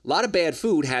a lot of bad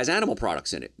food has animal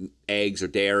products in it, eggs or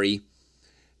dairy.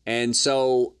 And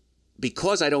so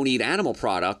because I don't eat animal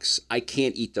products, I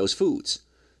can't eat those foods.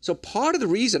 So part of the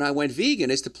reason I went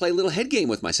vegan is to play a little head game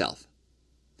with myself.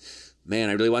 Man,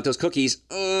 I really want those cookies.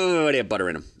 Oh, they have butter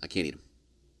in them. I can't eat them.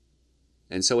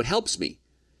 And so it helps me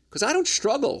because I don't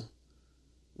struggle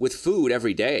with food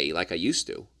every day like I used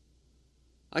to.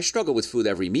 I struggle with food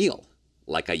every meal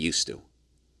like I used to.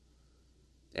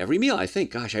 Every meal I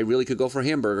think, gosh, I really could go for a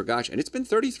hamburger, gosh. And it's been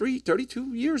 33,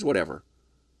 32 years, whatever.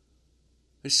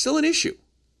 It's still an issue.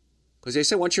 Because they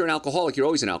say once you're an alcoholic, you're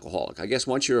always an alcoholic. I guess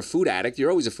once you're a food addict, you're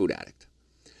always a food addict.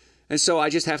 And so I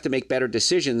just have to make better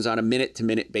decisions on a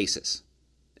minute-to-minute basis.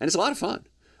 And it's a lot of fun.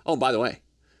 Oh, and by the way,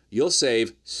 You'll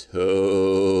save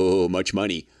so much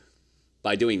money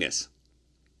by doing this,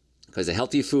 because the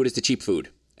healthier food is the cheap food.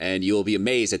 And you'll be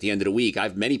amazed at the end of the week. I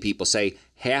have many people say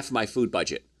half my food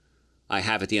budget I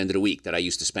have at the end of the week that I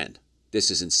used to spend.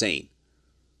 This is insane.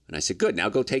 And I said, good, now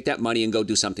go take that money and go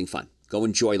do something fun. Go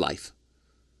enjoy life.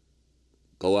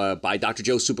 Go buy Dr.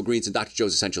 Joe's Super Greens and Dr.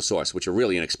 Joe's Essential Source, which are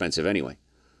really inexpensive anyway.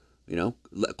 You know,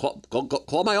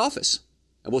 call my office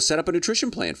and we'll set up a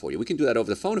nutrition plan for you. We can do that over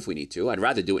the phone if we need to. I'd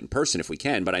rather do it in person if we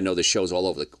can, but I know this show's all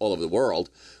over the world.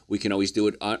 We can always do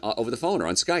it over the phone or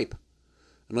on Skype.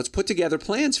 And let's put together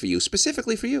plans for you,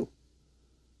 specifically for you.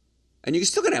 And you're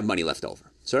still going to have money left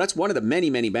over. So that's one of the many,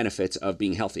 many benefits of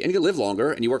being healthy. And you live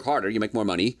longer and you work harder, you make more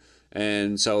money.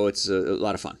 And so it's a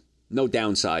lot of fun. No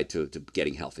downside to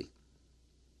getting healthy.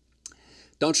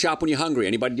 Don't shop when you're hungry.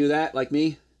 Anybody do that like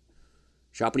me?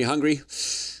 Shop when you're hungry?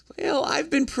 Well, I've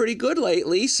been pretty good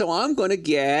lately, so I'm going to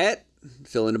get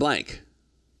fill in the blank.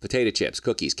 Potato chips,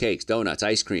 cookies, cakes, donuts,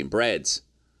 ice cream, breads.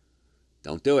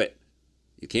 Don't do it.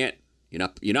 You can't.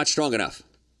 You're not strong enough.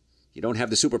 You don't have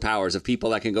the superpowers of people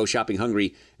that can go shopping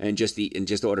hungry and just eat and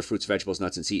just order fruits, vegetables,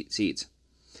 nuts, and seeds.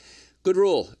 Good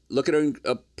rule. Look at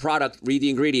a product, read the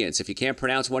ingredients. If you can't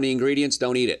pronounce one of the ingredients,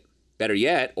 don't eat it. Better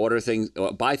yet,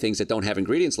 buy things that don't have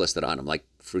ingredients listed on them, like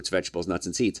fruits, vegetables, nuts,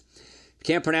 and seeds. If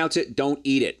you can't pronounce it, don't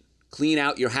eat it. Clean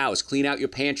out your house, clean out your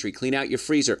pantry, clean out your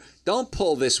freezer. Don't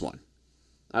pull this one.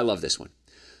 I love this one.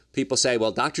 People say,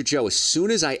 well, Dr. Joe, as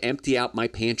soon as I empty out my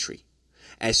pantry,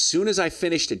 as soon as I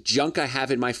finish the junk I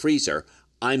have in my freezer,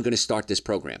 I'm going to start this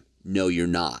program. No, you're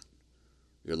not.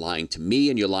 You're lying to me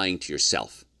and you're lying to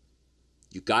yourself.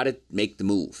 You got to make the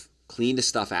move. Clean the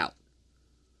stuff out.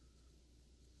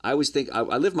 I always think, I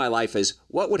live my life as,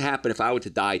 what would happen if I were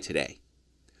to die today?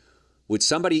 Would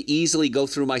somebody easily go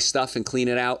through my stuff and clean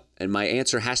it out? And my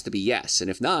answer has to be yes.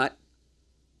 And if not,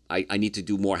 I need to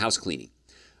do more house cleaning.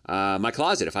 My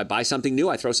closet, if I buy something new,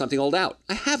 I throw something old out.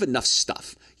 I have enough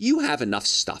stuff. You have enough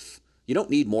stuff. You don't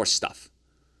need more stuff.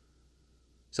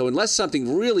 So unless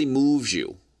something really moves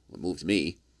you, what moved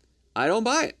me, I don't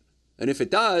buy it. And if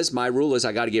it does, my rule is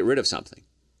I got to get rid of something.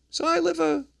 So I live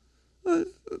a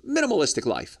minimalistic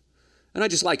life. And I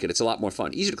just like it. It's a lot more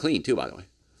fun. Easy to clean too, by the way.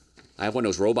 I have one of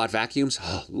those robot vacuums.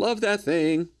 Oh, love that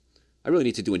thing. I really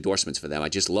need to do endorsements for them. I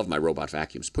just love my robot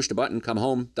vacuums. Push the button, come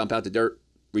home, dump out the dirt,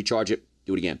 recharge it,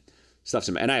 do it again.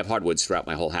 And I have hardwoods throughout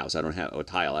my whole house. I don't have a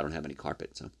tile. I don't have any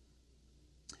carpet. So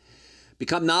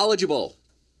become knowledgeable.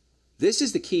 This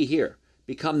is the key here.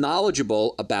 Become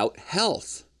knowledgeable about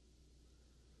health.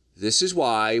 This is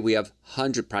why we have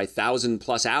 100, probably 1,000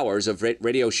 plus hours of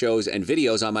radio shows and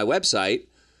videos on my website.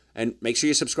 And make sure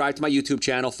you subscribe to my YouTube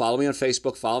channel. Follow me on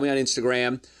Facebook. Follow me on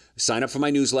Instagram. Sign up for my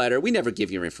newsletter. We never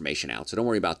give your information out, so don't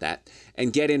worry about that.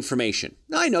 And get information.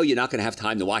 Now, I know you're not going to have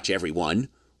time to watch everyone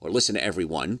or listen to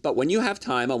everyone, but when you have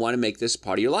time, I want to make this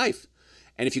part of your life.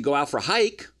 And if you go out for a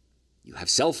hike, you have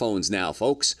cell phones now,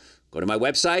 folks. Go to my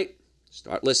website,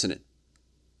 start listening.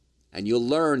 And you'll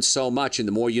learn so much, and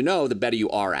the more you know, the better you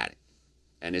are at it.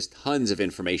 And there's tons of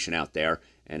information out there,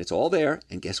 and it's all there.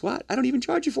 And guess what? I don't even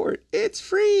charge you for it. It's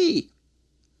free.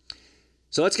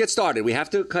 So let's get started. We have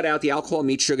to cut out the alcohol,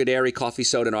 meat, sugar, dairy, coffee,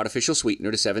 soda, and artificial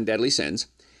sweetener, the 7 deadly sins.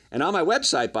 And on my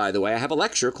website, by the way, I have a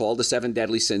lecture called The 7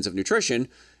 Deadly Sins of Nutrition.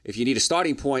 If you need a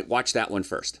starting point, watch that one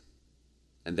first.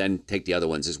 And then take the other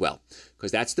ones as well.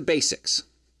 Because that's the basics.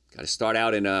 Got to start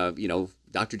out in,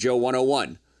 Dr. Joe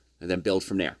 101, and then build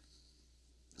from there.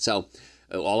 So,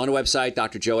 all on the website,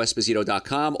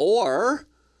 drjoeesposito.com, or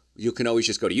you can always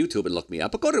just go to YouTube and look me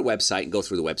up. But go to the website and go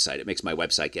through the website. It makes my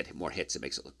website get more hits. It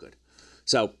makes it look good.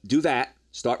 So, do that.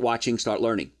 Start watching. Start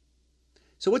learning.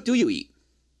 So, what do you eat?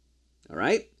 All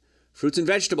right? Fruits and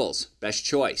vegetables. Best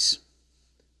choice.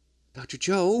 Dr.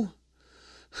 Joe,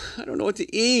 I don't know what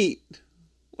to eat.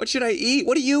 What should I eat?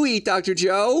 What do you eat, Dr.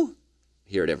 Joe? I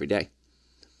hear it every day.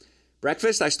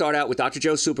 Breakfast, I start out with Dr.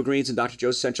 Joe's Super Greens and Dr.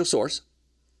 Joe's Essential Source.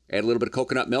 Add a little bit of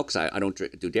coconut milk, because I don't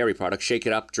do dairy products. Shake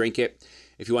it up, drink it.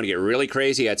 If you want to get really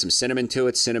crazy, add some cinnamon to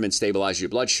it. Cinnamon stabilizes your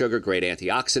blood sugar, great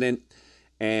antioxidant.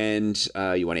 And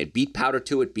you want to add beet powder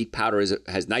to it. Beet powder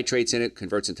has nitrates in it,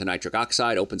 converts into nitric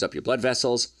oxide, opens up your blood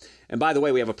vessels. And by the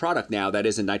way, we have a product now that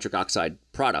is a nitric oxide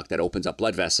product that opens up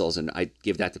blood vessels, and I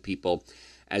give that to people.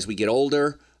 As we get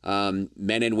older,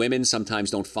 men and women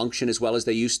sometimes don't function as well as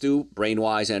they used to,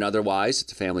 brain-wise and otherwise.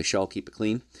 It's a family show, keep it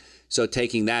clean. So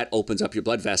taking that opens up your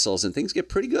blood vessels, and things get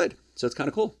pretty good. So it's kind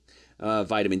of cool.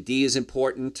 Vitamin D is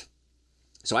important.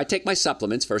 So I take my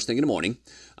supplements first thing in the morning.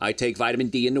 I take vitamin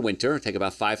D in the winter. I take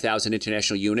about 5,000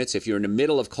 international units. If you're in the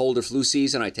middle of cold or flu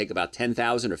season, I take about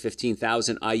 10,000 or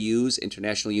 15,000 IUs,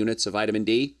 international units of vitamin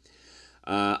D.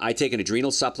 I take an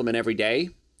adrenal supplement every day,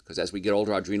 because as we get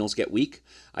older, our adrenals get weak.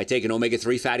 I take an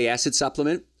omega-3 fatty acid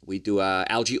supplement. We do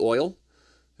algae oil,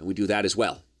 and we do that as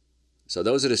well. So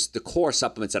those are the core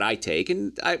supplements that I take,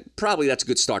 and probably that's a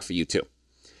good start for you too.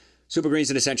 Super Green's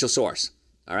an essential source.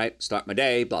 All right, start my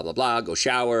day, blah, blah, blah, go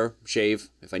shower, shave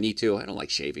if I need to. I don't like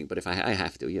shaving, but if I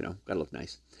have to, got to look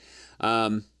nice.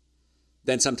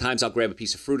 Then sometimes I'll grab a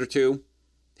piece of fruit or two,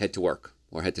 head to work,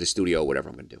 or head to the studio, whatever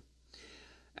I'm going to do.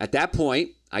 At that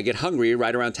point, I get hungry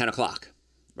right around 10 o'clock.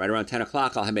 Right around 10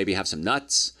 o'clock, I'll maybe have some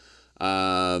nuts,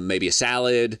 maybe a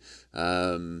salad.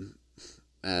 Those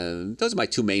are my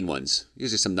two main ones.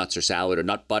 Usually some nuts or salad or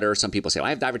nut butter. Some people say, well,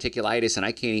 I have diverticulitis and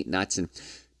I can't eat nuts. And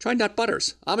try nut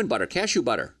butters, almond butter, cashew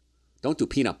butter. Don't do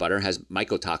peanut butter. It has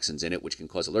mycotoxins in it, which can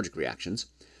cause allergic reactions.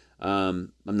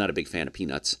 I'm not a big fan of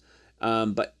peanuts.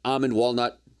 But almond,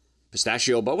 walnut,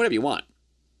 pistachio, but whatever you want.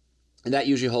 And that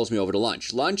usually holds me over to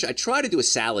lunch. Lunch, I try to do a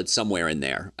salad somewhere in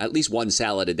there, at least one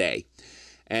salad a day.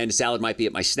 And salad might be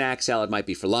at my snack, salad might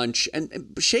be for lunch,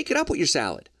 and shake it up with your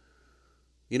salad.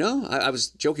 I was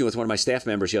joking with one of my staff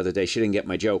members the other day. She didn't get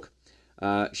my joke.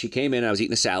 She came in, I was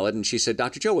eating a salad, and she said,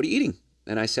 Dr. Joe, what are you eating?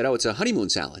 And I said, oh, it's a honeymoon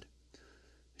salad.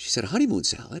 She said, a honeymoon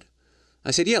salad? I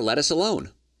said, yeah, lettuce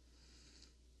alone.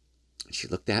 And she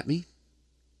looked at me,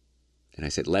 and I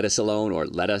said, lettuce alone or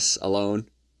let us alone.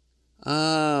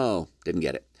 Oh, didn't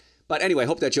get it. But anyway,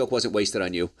 hope that joke wasn't wasted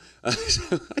on you. I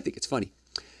think it's funny.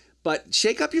 But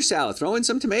shake up your salad. Throw in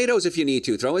some tomatoes if you need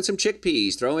to. Throw in some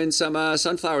chickpeas. Throw in some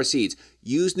sunflower seeds.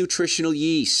 Use nutritional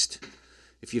yeast.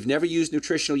 If you've never used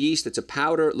nutritional yeast, it's a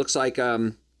powder. It looks like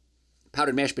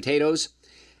powdered mashed potatoes.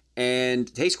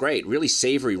 And tastes great. Really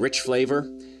savory, rich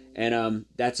flavor. And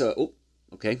that's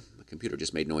okay. My computer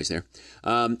just made noise there.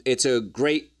 It's a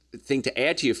great thing to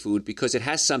add to your food because it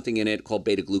has something in it called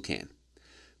beta-glucan.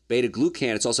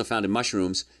 Beta-glucan, it's also found in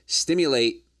mushrooms,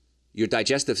 stimulate your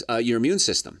your immune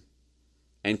system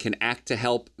and can act to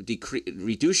help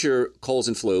reduce your colds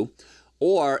and flu,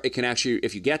 or it can actually,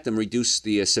 if you get them, reduce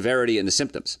the severity and the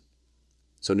symptoms.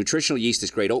 So nutritional yeast is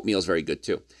great. Oatmeal is very good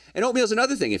too. And oatmeal is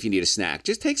another thing if you need a snack.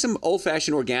 Just take some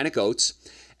old-fashioned organic oats,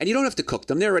 and you don't have to cook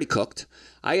them. They're already cooked.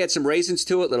 I add some raisins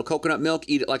to it, little coconut milk,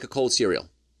 eat it like a cold cereal.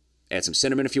 Add some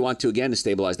cinnamon if you want to, again, to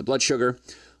stabilize the blood sugar.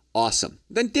 Awesome.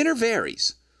 Then dinner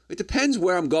varies. It depends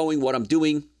where I'm going, what I'm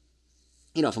doing.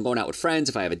 If I'm going out with friends,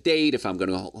 if I have a date, if I'm going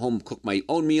to go home, cook my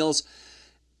own meals.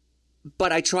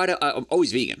 But I'm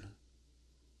always vegan.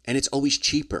 And it's always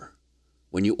cheaper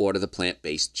when you order the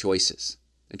plant-based choices.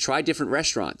 And try different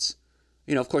restaurants.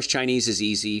 Of course, Chinese is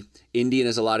easy. Indian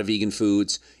has a lot of vegan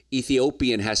foods.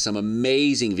 Ethiopian has some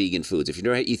amazing vegan foods. If you've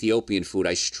never had Ethiopian food,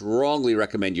 I strongly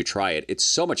recommend you try it. It's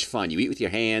so much fun. You eat with your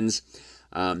hands.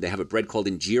 They have a bread called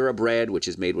injera bread, which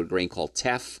is made with a grain called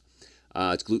teff.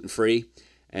 It's gluten-free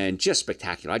and just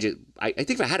spectacular. I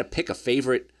think if I had to pick a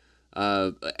favorite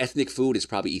ethnic food, it's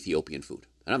probably Ethiopian food.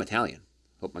 And I'm Italian.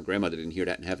 Hope my grandmother didn't hear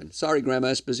that in heaven. Sorry, Grandma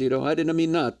Esposito. I didn't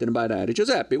mean nothing by that.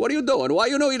 Giuseppe, what are you doing? Why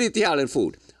you don't eat Italian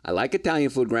food? I like Italian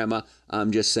food, Grandma.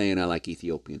 I'm just saying I like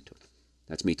Ethiopian too.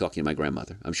 That's me talking to my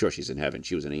grandmother. I'm sure she's in heaven.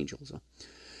 She was an angel.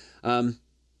 So,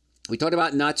 we talked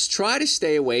about nuts. Try to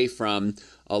stay away from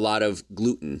a lot of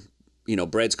gluten.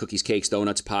 Breads, cookies, cakes,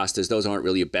 donuts, pastas. Those aren't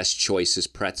really your best choices.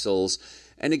 Pretzels.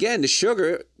 And again, the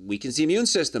sugar weakens the immune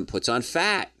system, puts on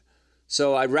fat.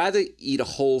 So I'd rather eat a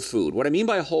whole food. What I mean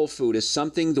by a whole food is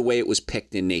something the way it was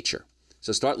picked in nature.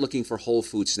 So start looking for whole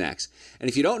food snacks. And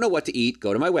if you don't know what to eat,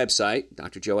 go to my website,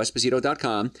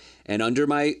 drjoeesposito.com, and under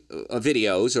my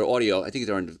videos or audio, I think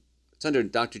it's under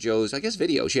Dr. Joe's,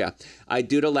 videos, yeah. I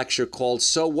did a lecture called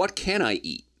So What Can I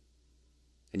Eat?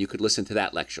 And you could listen to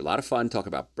that lecture. A lot of fun. Talk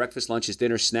about breakfast, lunches,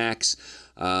 dinner, snacks,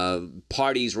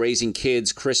 parties, raising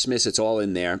kids, Christmas. It's all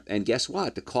in there. And guess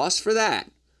what? The cost for that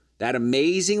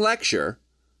amazing lecture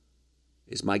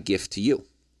is my gift to you.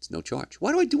 It's no charge.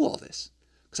 Why do I do all this?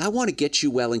 Because I want to get you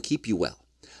well and keep you well.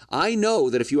 I know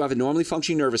that if you have a normally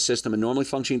functioning nervous system, a normally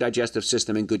functioning digestive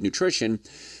system, and good nutrition,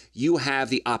 you have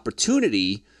the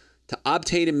opportunity to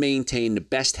obtain and maintain the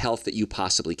best health that you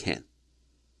possibly can.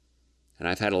 And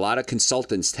I've had a lot of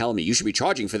consultants tell me, you should be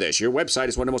charging for this. Your website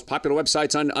is one of the most popular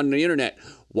websites on the internet.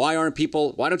 Why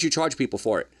don't you charge people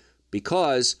for it?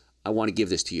 Because I want to give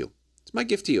this to you. It's my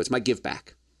gift to you. It's my give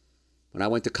back. When I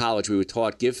went to college, we were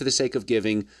taught give for the sake of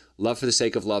giving, love for the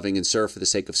sake of loving, and serve for the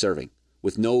sake of serving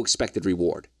with no expected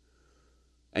reward.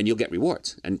 And you'll get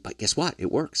rewards. But guess what?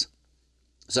 It works.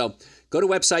 So go to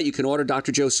the website. You can order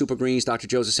Dr. Joe's Super Greens, Dr.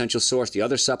 Joe's Essential Source, the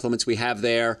other supplements we have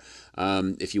there.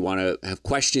 If you want to have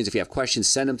questions,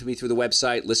 send them to me through the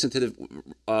website. Listen to the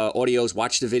audios,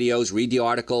 watch the videos, read the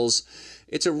articles.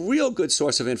 It's a real good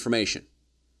source of information.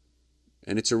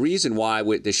 And it's a reason why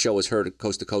this show is heard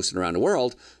coast to coast and around the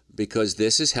world, because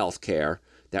this is healthcare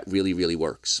that really, really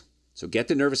works. So get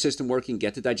the nervous system working,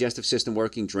 get the digestive system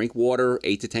working, drink water,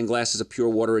 8 to 10 glasses of pure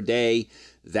water a day.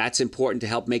 That's important to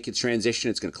help make your transition.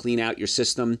 It's going to clean out your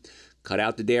system, cut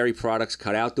out the dairy products,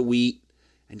 cut out the wheat.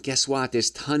 And guess what?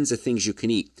 There's tons of things you can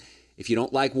eat. If you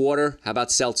don't like water, how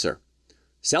about seltzer?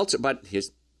 Seltzer, but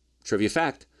here's trivia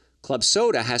fact. Club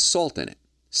soda has salt in it.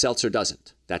 Seltzer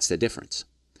doesn't. That's the difference.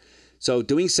 So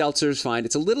doing seltzer is fine.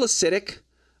 It's a little acidic.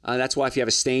 That's why if you have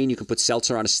a stain, you can put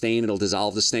seltzer on a stain. It'll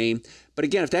dissolve the stain. But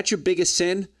again, if that's your biggest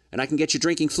sin and I can get you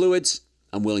drinking fluids,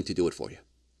 I'm willing to do it for you.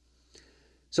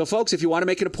 So folks, if you want to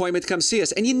make an appointment to come see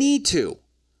us, and you need to,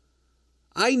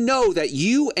 I know that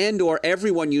you and or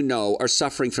everyone you know are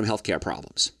suffering from healthcare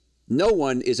problems. No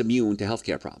one is immune to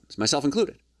healthcare problems, myself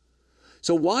included.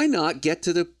 So why not get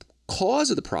to the cause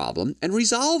of the problem and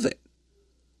resolve it?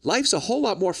 Life's a whole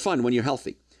lot more fun when you're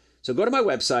healthy. So go to my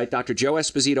website,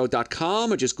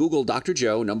 drjoeesposito.com, or just Google Dr.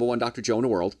 Joe, number one Dr. Joe in the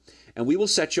world, and we will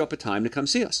set you up a time to come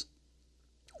see us.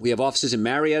 We have offices in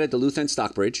Marietta, Duluth, and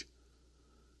Stockbridge,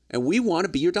 and we want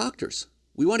to be your doctors.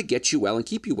 We want to get you well and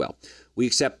keep you well. We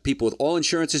accept people with all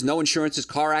insurances, no insurances,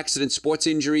 car accidents, sports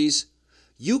injuries.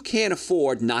 You can't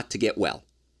afford not to get well.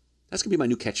 That's going to be my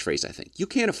new catchphrase, I think. You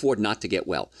can't afford not to get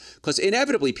well. Because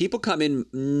inevitably, people come in,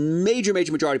 major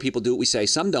majority of people do what we say,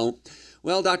 some don't.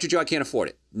 Well, Dr. Joe, I can't afford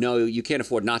it. No, you can't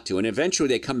afford not to. And eventually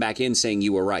they come back in saying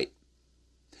you were right.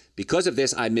 Because of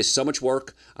this, I missed so much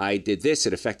work. I did this.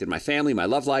 It affected my family, my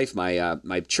love life,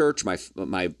 my church, my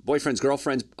boyfriends,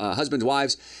 girlfriends, husbands,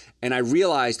 wives. And I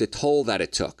realized the toll that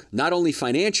it took, not only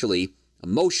financially,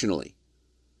 emotionally,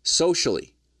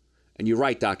 socially. And you're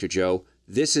right, Dr. Joe,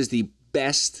 this is the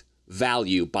best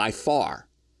value by far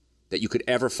that you could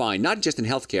ever find, not just in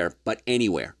healthcare, but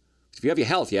anywhere. If you have your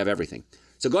health, you have everything.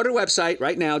 So go to the website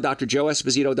right now,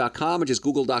 drjoeesposito.com, or just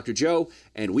Google Dr. Joe,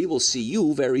 and we will see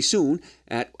you very soon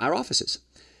at our offices.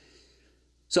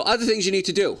 So other things you need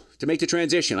to do to make the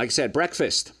transition. Like I said,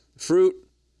 breakfast, fruit,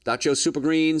 Dr. Joe's Super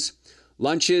Greens,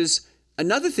 lunches.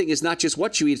 Another thing is not just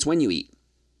what you eat, it's when you eat.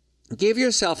 Give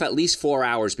yourself at least 4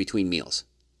 hours between meals.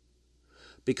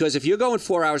 Because if you're going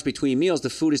 4 hours between meals, the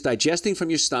food is digesting from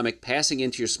your stomach, passing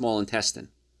into your small intestine.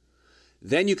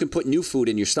 Then you can put new food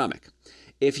in your stomach.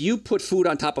 If you put food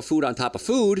on top of food on top of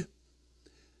food,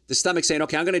 the stomach's saying,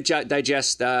 okay, I'm going to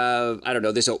digest,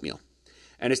 this oatmeal.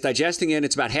 And it's digesting it,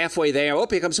 it's about halfway there. Oh,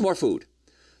 here comes some more food.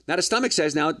 Now the stomach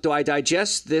says, now, do I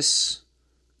digest this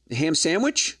ham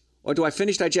sandwich? Or do I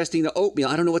finish digesting the oatmeal?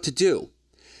 I don't know what to do.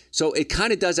 So it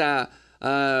kind of does a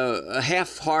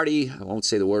half-hearty, I won't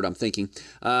say the word I'm thinking,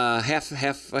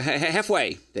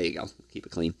 halfway, there you go, keep it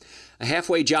clean, a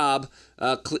halfway job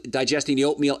digesting the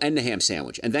oatmeal and the ham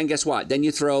sandwich. And then guess what? Then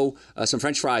you throw some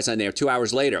French fries on there 2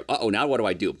 hours later. Now what do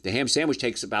I do? The ham sandwich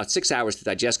takes about 6 hours to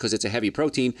digest because it's a heavy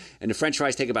protein, and the French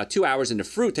fries take about 2 hours, and the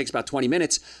fruit takes about 20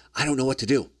 minutes. I don't know what to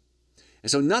do. And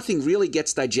so nothing really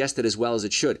gets digested as well as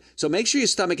it should. So make sure your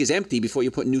stomach is empty before you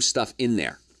put new stuff in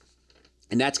there.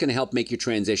 And that's going to help make your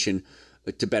transition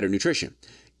to better nutrition.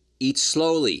 Eat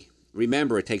slowly.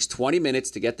 Remember, it takes 20 minutes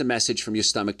to get the message from your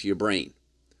stomach to your brain.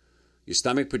 Your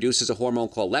stomach produces a hormone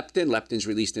called leptin. Leptin's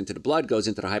released into the blood, goes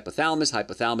into the hypothalamus.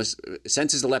 Hypothalamus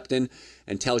senses the leptin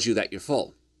and tells you that you're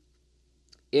full.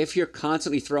 If you're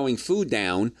constantly throwing food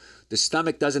down, the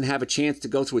stomach doesn't have a chance to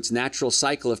go through its natural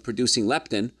cycle of producing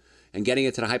leptin and getting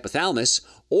it to the hypothalamus,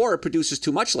 or it produces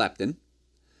too much leptin,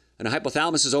 and the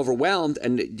hypothalamus is overwhelmed,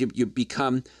 and you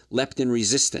become leptin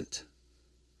resistant.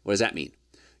 What does that mean?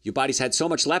 Your body's had so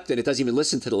much leptin, it doesn't even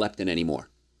listen to the leptin anymore.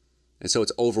 And so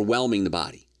it's overwhelming the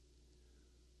body.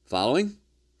 Following?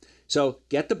 So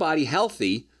get the body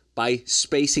healthy by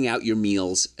spacing out your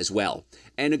meals as well.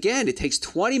 And again, it takes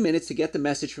 20 minutes to get the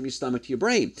message from your stomach to your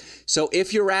brain. So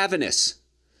if you're ravenous,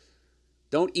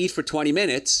 don't eat for 20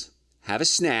 minutes, have a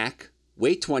snack,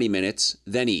 wait 20 minutes,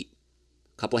 then eat.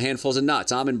 A couple of handfuls of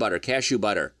nuts, almond butter, cashew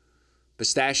butter,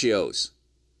 pistachios,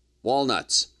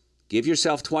 walnuts. Give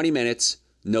yourself 20 minutes,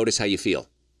 notice how you feel.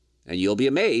 And you'll be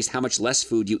amazed how much less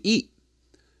food you eat.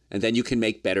 And then you can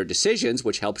make better decisions,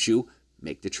 which helps you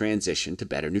make the transition to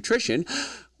better nutrition,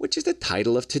 which is the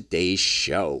title of today's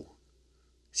show.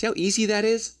 See how easy that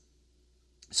is?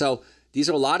 So these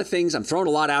are a lot of things. I'm throwing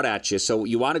a lot out at you. So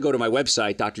you want to go to my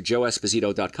website,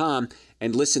 drjoeesposito.com,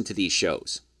 and listen to these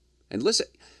shows. And listen,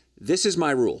 this is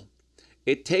my rule.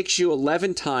 It takes you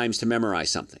 11 times to memorize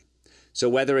something. So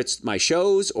whether it's my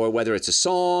shows or whether it's a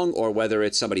song or whether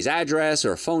it's somebody's address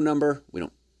or a phone number, we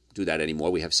don't do that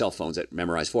anymore. We have cell phones that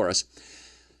memorize for us.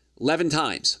 11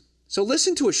 times. So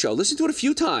listen to a show. Listen to it a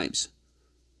few times.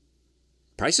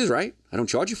 Price is right. I don't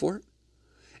charge you for it.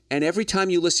 And every time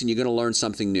you listen, you're going to learn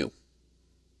something new.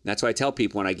 That's why I tell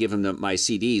people when I give them my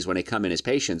CDs, when they come in as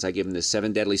patients, I give them the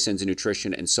 7 Deadly Sins of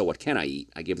Nutrition and So What Can I Eat?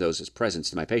 I give those as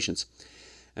presents to my patients.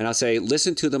 And I'll say,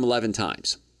 listen to them 11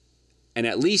 times. And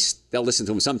at least they'll listen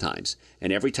to them sometimes.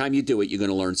 And every time you do it, you're going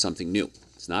to learn something new.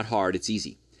 It's not hard. It's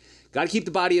easy. Got to keep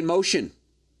the body in motion.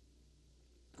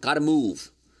 Got to move.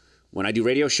 When I do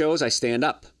radio shows, I stand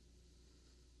up.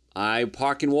 I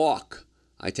park and walk.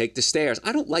 I take the stairs.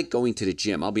 I don't like going to the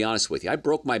gym. I'll be honest with you. I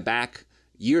broke my back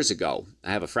years ago.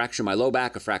 I have a fracture in my low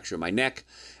back, a fracture in my neck.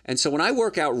 And so when I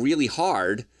work out really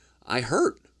hard, I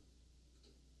hurt.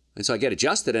 And so I get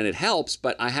adjusted and it helps,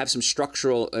 but I have some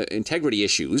structural integrity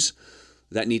issues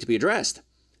that need to be addressed.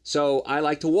 So I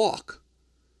like to walk.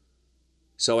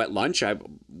 So at lunch,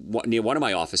 near one of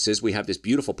my offices, we have this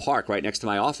beautiful park right next to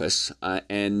my office,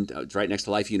 and it's right next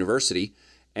to Life University.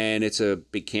 And it's a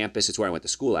big campus. It's where I went to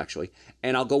school, actually.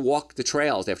 And I'll go walk the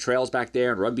trails. They have trails back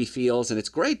there and rugby fields, and it's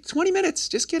great. 20 minutes.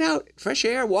 Just get out, fresh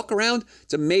air, walk around.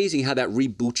 It's amazing how that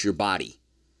reboots your body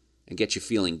and gets you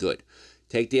feeling good.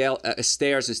 Take the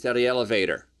stairs instead of the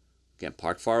elevator. Again,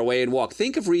 park far away and walk.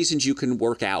 Think of reasons you can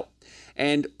work out.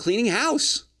 And cleaning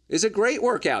house is a great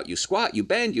workout. You squat, you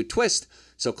bend, you twist.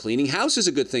 So cleaning house is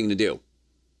a good thing to do.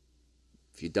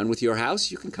 If you're done with your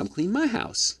house, you can come clean my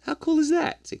house. How cool is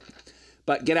that? See?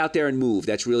 But get out there and move.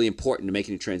 That's really important to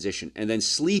making a transition. And then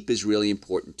sleep is really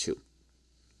important too.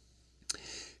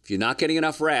 If you're not getting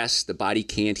enough rest, the body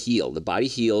can't heal. The body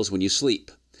heals when you sleep.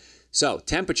 So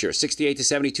temperature, 68 to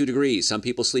 72 degrees. Some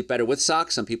people sleep better with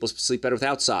socks. Some people sleep better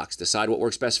without socks. Decide what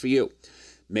works best for you.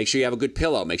 Make sure you have a good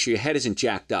pillow. Make sure your head isn't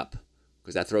jacked up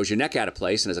because that throws your neck out of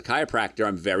place. And as a chiropractor,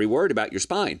 I'm very worried about your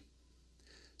spine.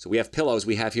 So we have pillows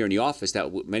we have here in the office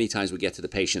that many times we get to the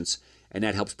patients, and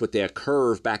that helps put their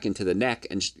curve back into the neck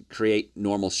and create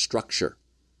normal structure.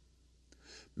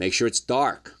 Make sure it's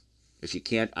dark. If you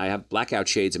can't, I have blackout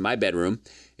shades in my bedroom.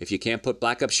 If you can't put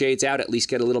blackout shades out, at least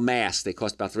get a little mask. They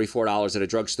cost about $3, $4 at a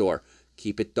drugstore.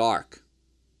 Keep it dark.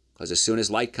 Because as soon as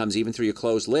light comes, even through your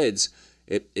closed lids,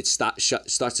 it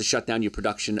starts to shut down your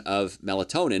production of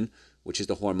melatonin, which is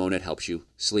the hormone that helps you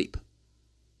sleep.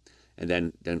 And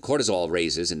then cortisol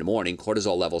raises in the morning.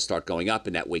 Cortisol levels start going up,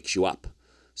 and that wakes you up.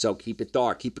 So keep it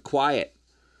dark. Keep it quiet.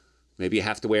 Maybe you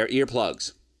have to wear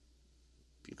earplugs.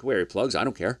 You can wear earplugs. I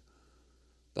don't care.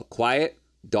 But quiet,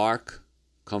 dark,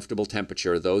 comfortable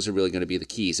temperature, those are really going to be the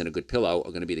keys. And a good pillow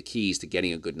are going to be the keys to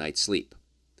getting a good night's sleep.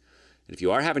 And if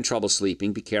you are having trouble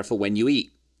sleeping, be careful when you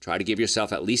eat. Try to give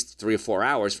yourself at least 3 or 4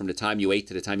 hours from the time you ate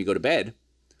to the time you go to bed,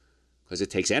 because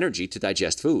it takes energy to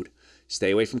digest food.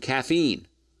 Stay away from caffeine.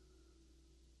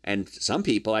 And some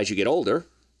people, as you get older,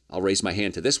 I'll raise my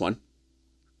hand to this one,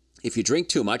 if you drink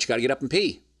too much, you got to get up and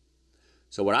pee.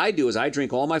 So what I do is I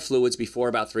drink all my fluids before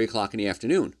about 3 o'clock in the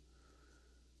afternoon.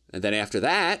 And then after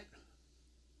that,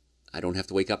 I don't have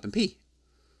to wake up and pee.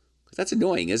 Because that's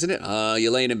annoying, isn't it?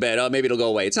 You're laying in bed. Oh, maybe it'll go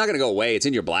away. It's not going to go away. It's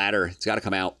in your bladder. It's got to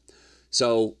come out.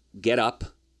 So get up,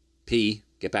 pee,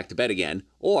 get back to bed again,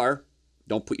 or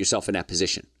don't put yourself in that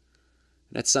position.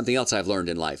 And that's something else I've learned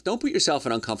in life. Don't put yourself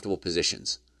in uncomfortable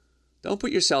positions. Don't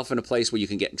put yourself in a place where you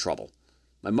can get in trouble.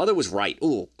 My mother was right.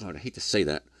 Oh, God, I hate to say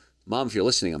that. Mom, if you're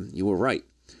listening, you were right.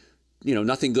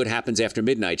 Nothing good happens after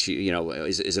midnight,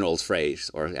 is an old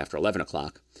phrase, or after 11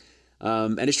 o'clock.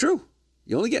 And it's true.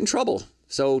 You only get in trouble.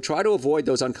 So try to avoid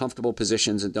those uncomfortable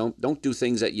positions, and don't do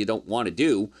things that you don't want to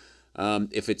do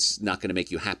if it's not going to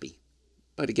make you happy.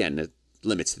 But again, the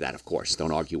limits to that, of course.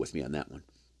 Don't argue with me on that one.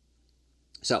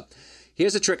 So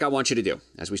here's a trick I want you to do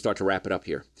as we start to wrap it up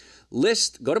here.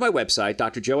 Go to my website,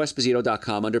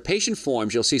 drjoeesposito.com. Under patient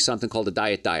forms, you'll see something called a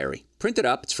diet diary. Print it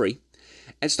up. It's free.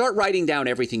 And start writing down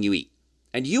everything you eat.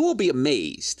 And you will be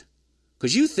amazed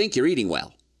because you think you're eating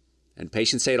well. And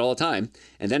patients say it all the time.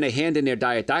 And then they hand in their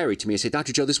diet diary to me and say,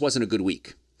 Dr. Joe, this wasn't a good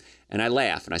week. And I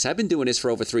laugh. And I say, I've been doing this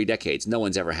for over 3 decades. No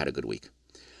one's ever had a good week.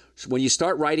 So when you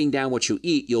start writing down what you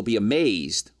eat, you'll be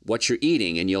amazed what you're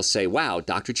eating. And you'll say, wow,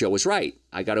 Dr. Joe was right.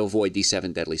 I got to avoid these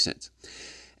 7 deadly sins.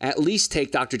 At least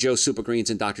take Dr. Joe's Super Greens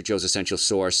and Dr. Joe's Essential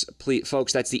Source. Please,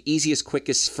 folks, that's the easiest,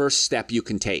 quickest first step you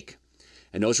can take.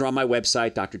 And those are on my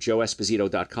website,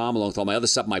 drjoeesposito.com, along with all my other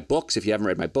stuff, my books. If you haven't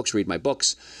read my books, read my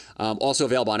books. Also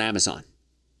available on Amazon.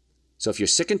 So if you're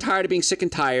sick and tired of being sick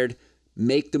and tired,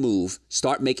 make the move.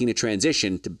 Start making the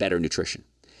transition to better nutrition.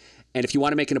 And if you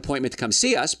want to make an appointment to come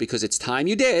see us, because it's time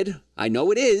you did, I know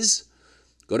it is,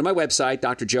 go to my website,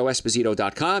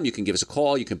 drjoeesposito.com. You can give us a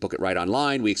call. You can book it right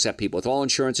online. We accept people with all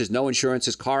insurances, no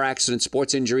insurances, car accidents,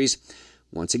 sports injuries.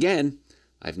 Once again,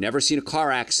 I've never seen a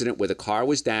car accident where the car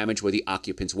was damaged where the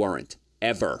occupants weren't,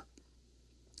 ever.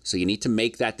 So you need to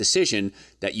make that decision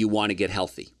that you want to get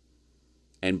healthy.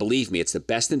 And believe me, it's the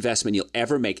best investment you'll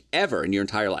ever make, ever in your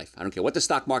entire life. I don't care what the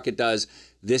stock market does.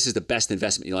 This is the best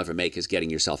investment you'll ever make, is getting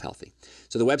yourself healthy.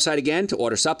 So the website again, to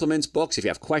order supplements, books, if you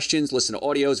have questions, listen to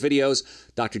audios, videos,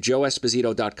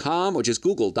 drjoeesposito.com, or just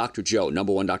Google Dr. Joe,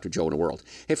 #1 Dr. Joe in the world.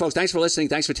 Hey, folks, thanks for listening.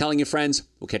 Thanks for telling your friends.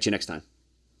 We'll catch you next time.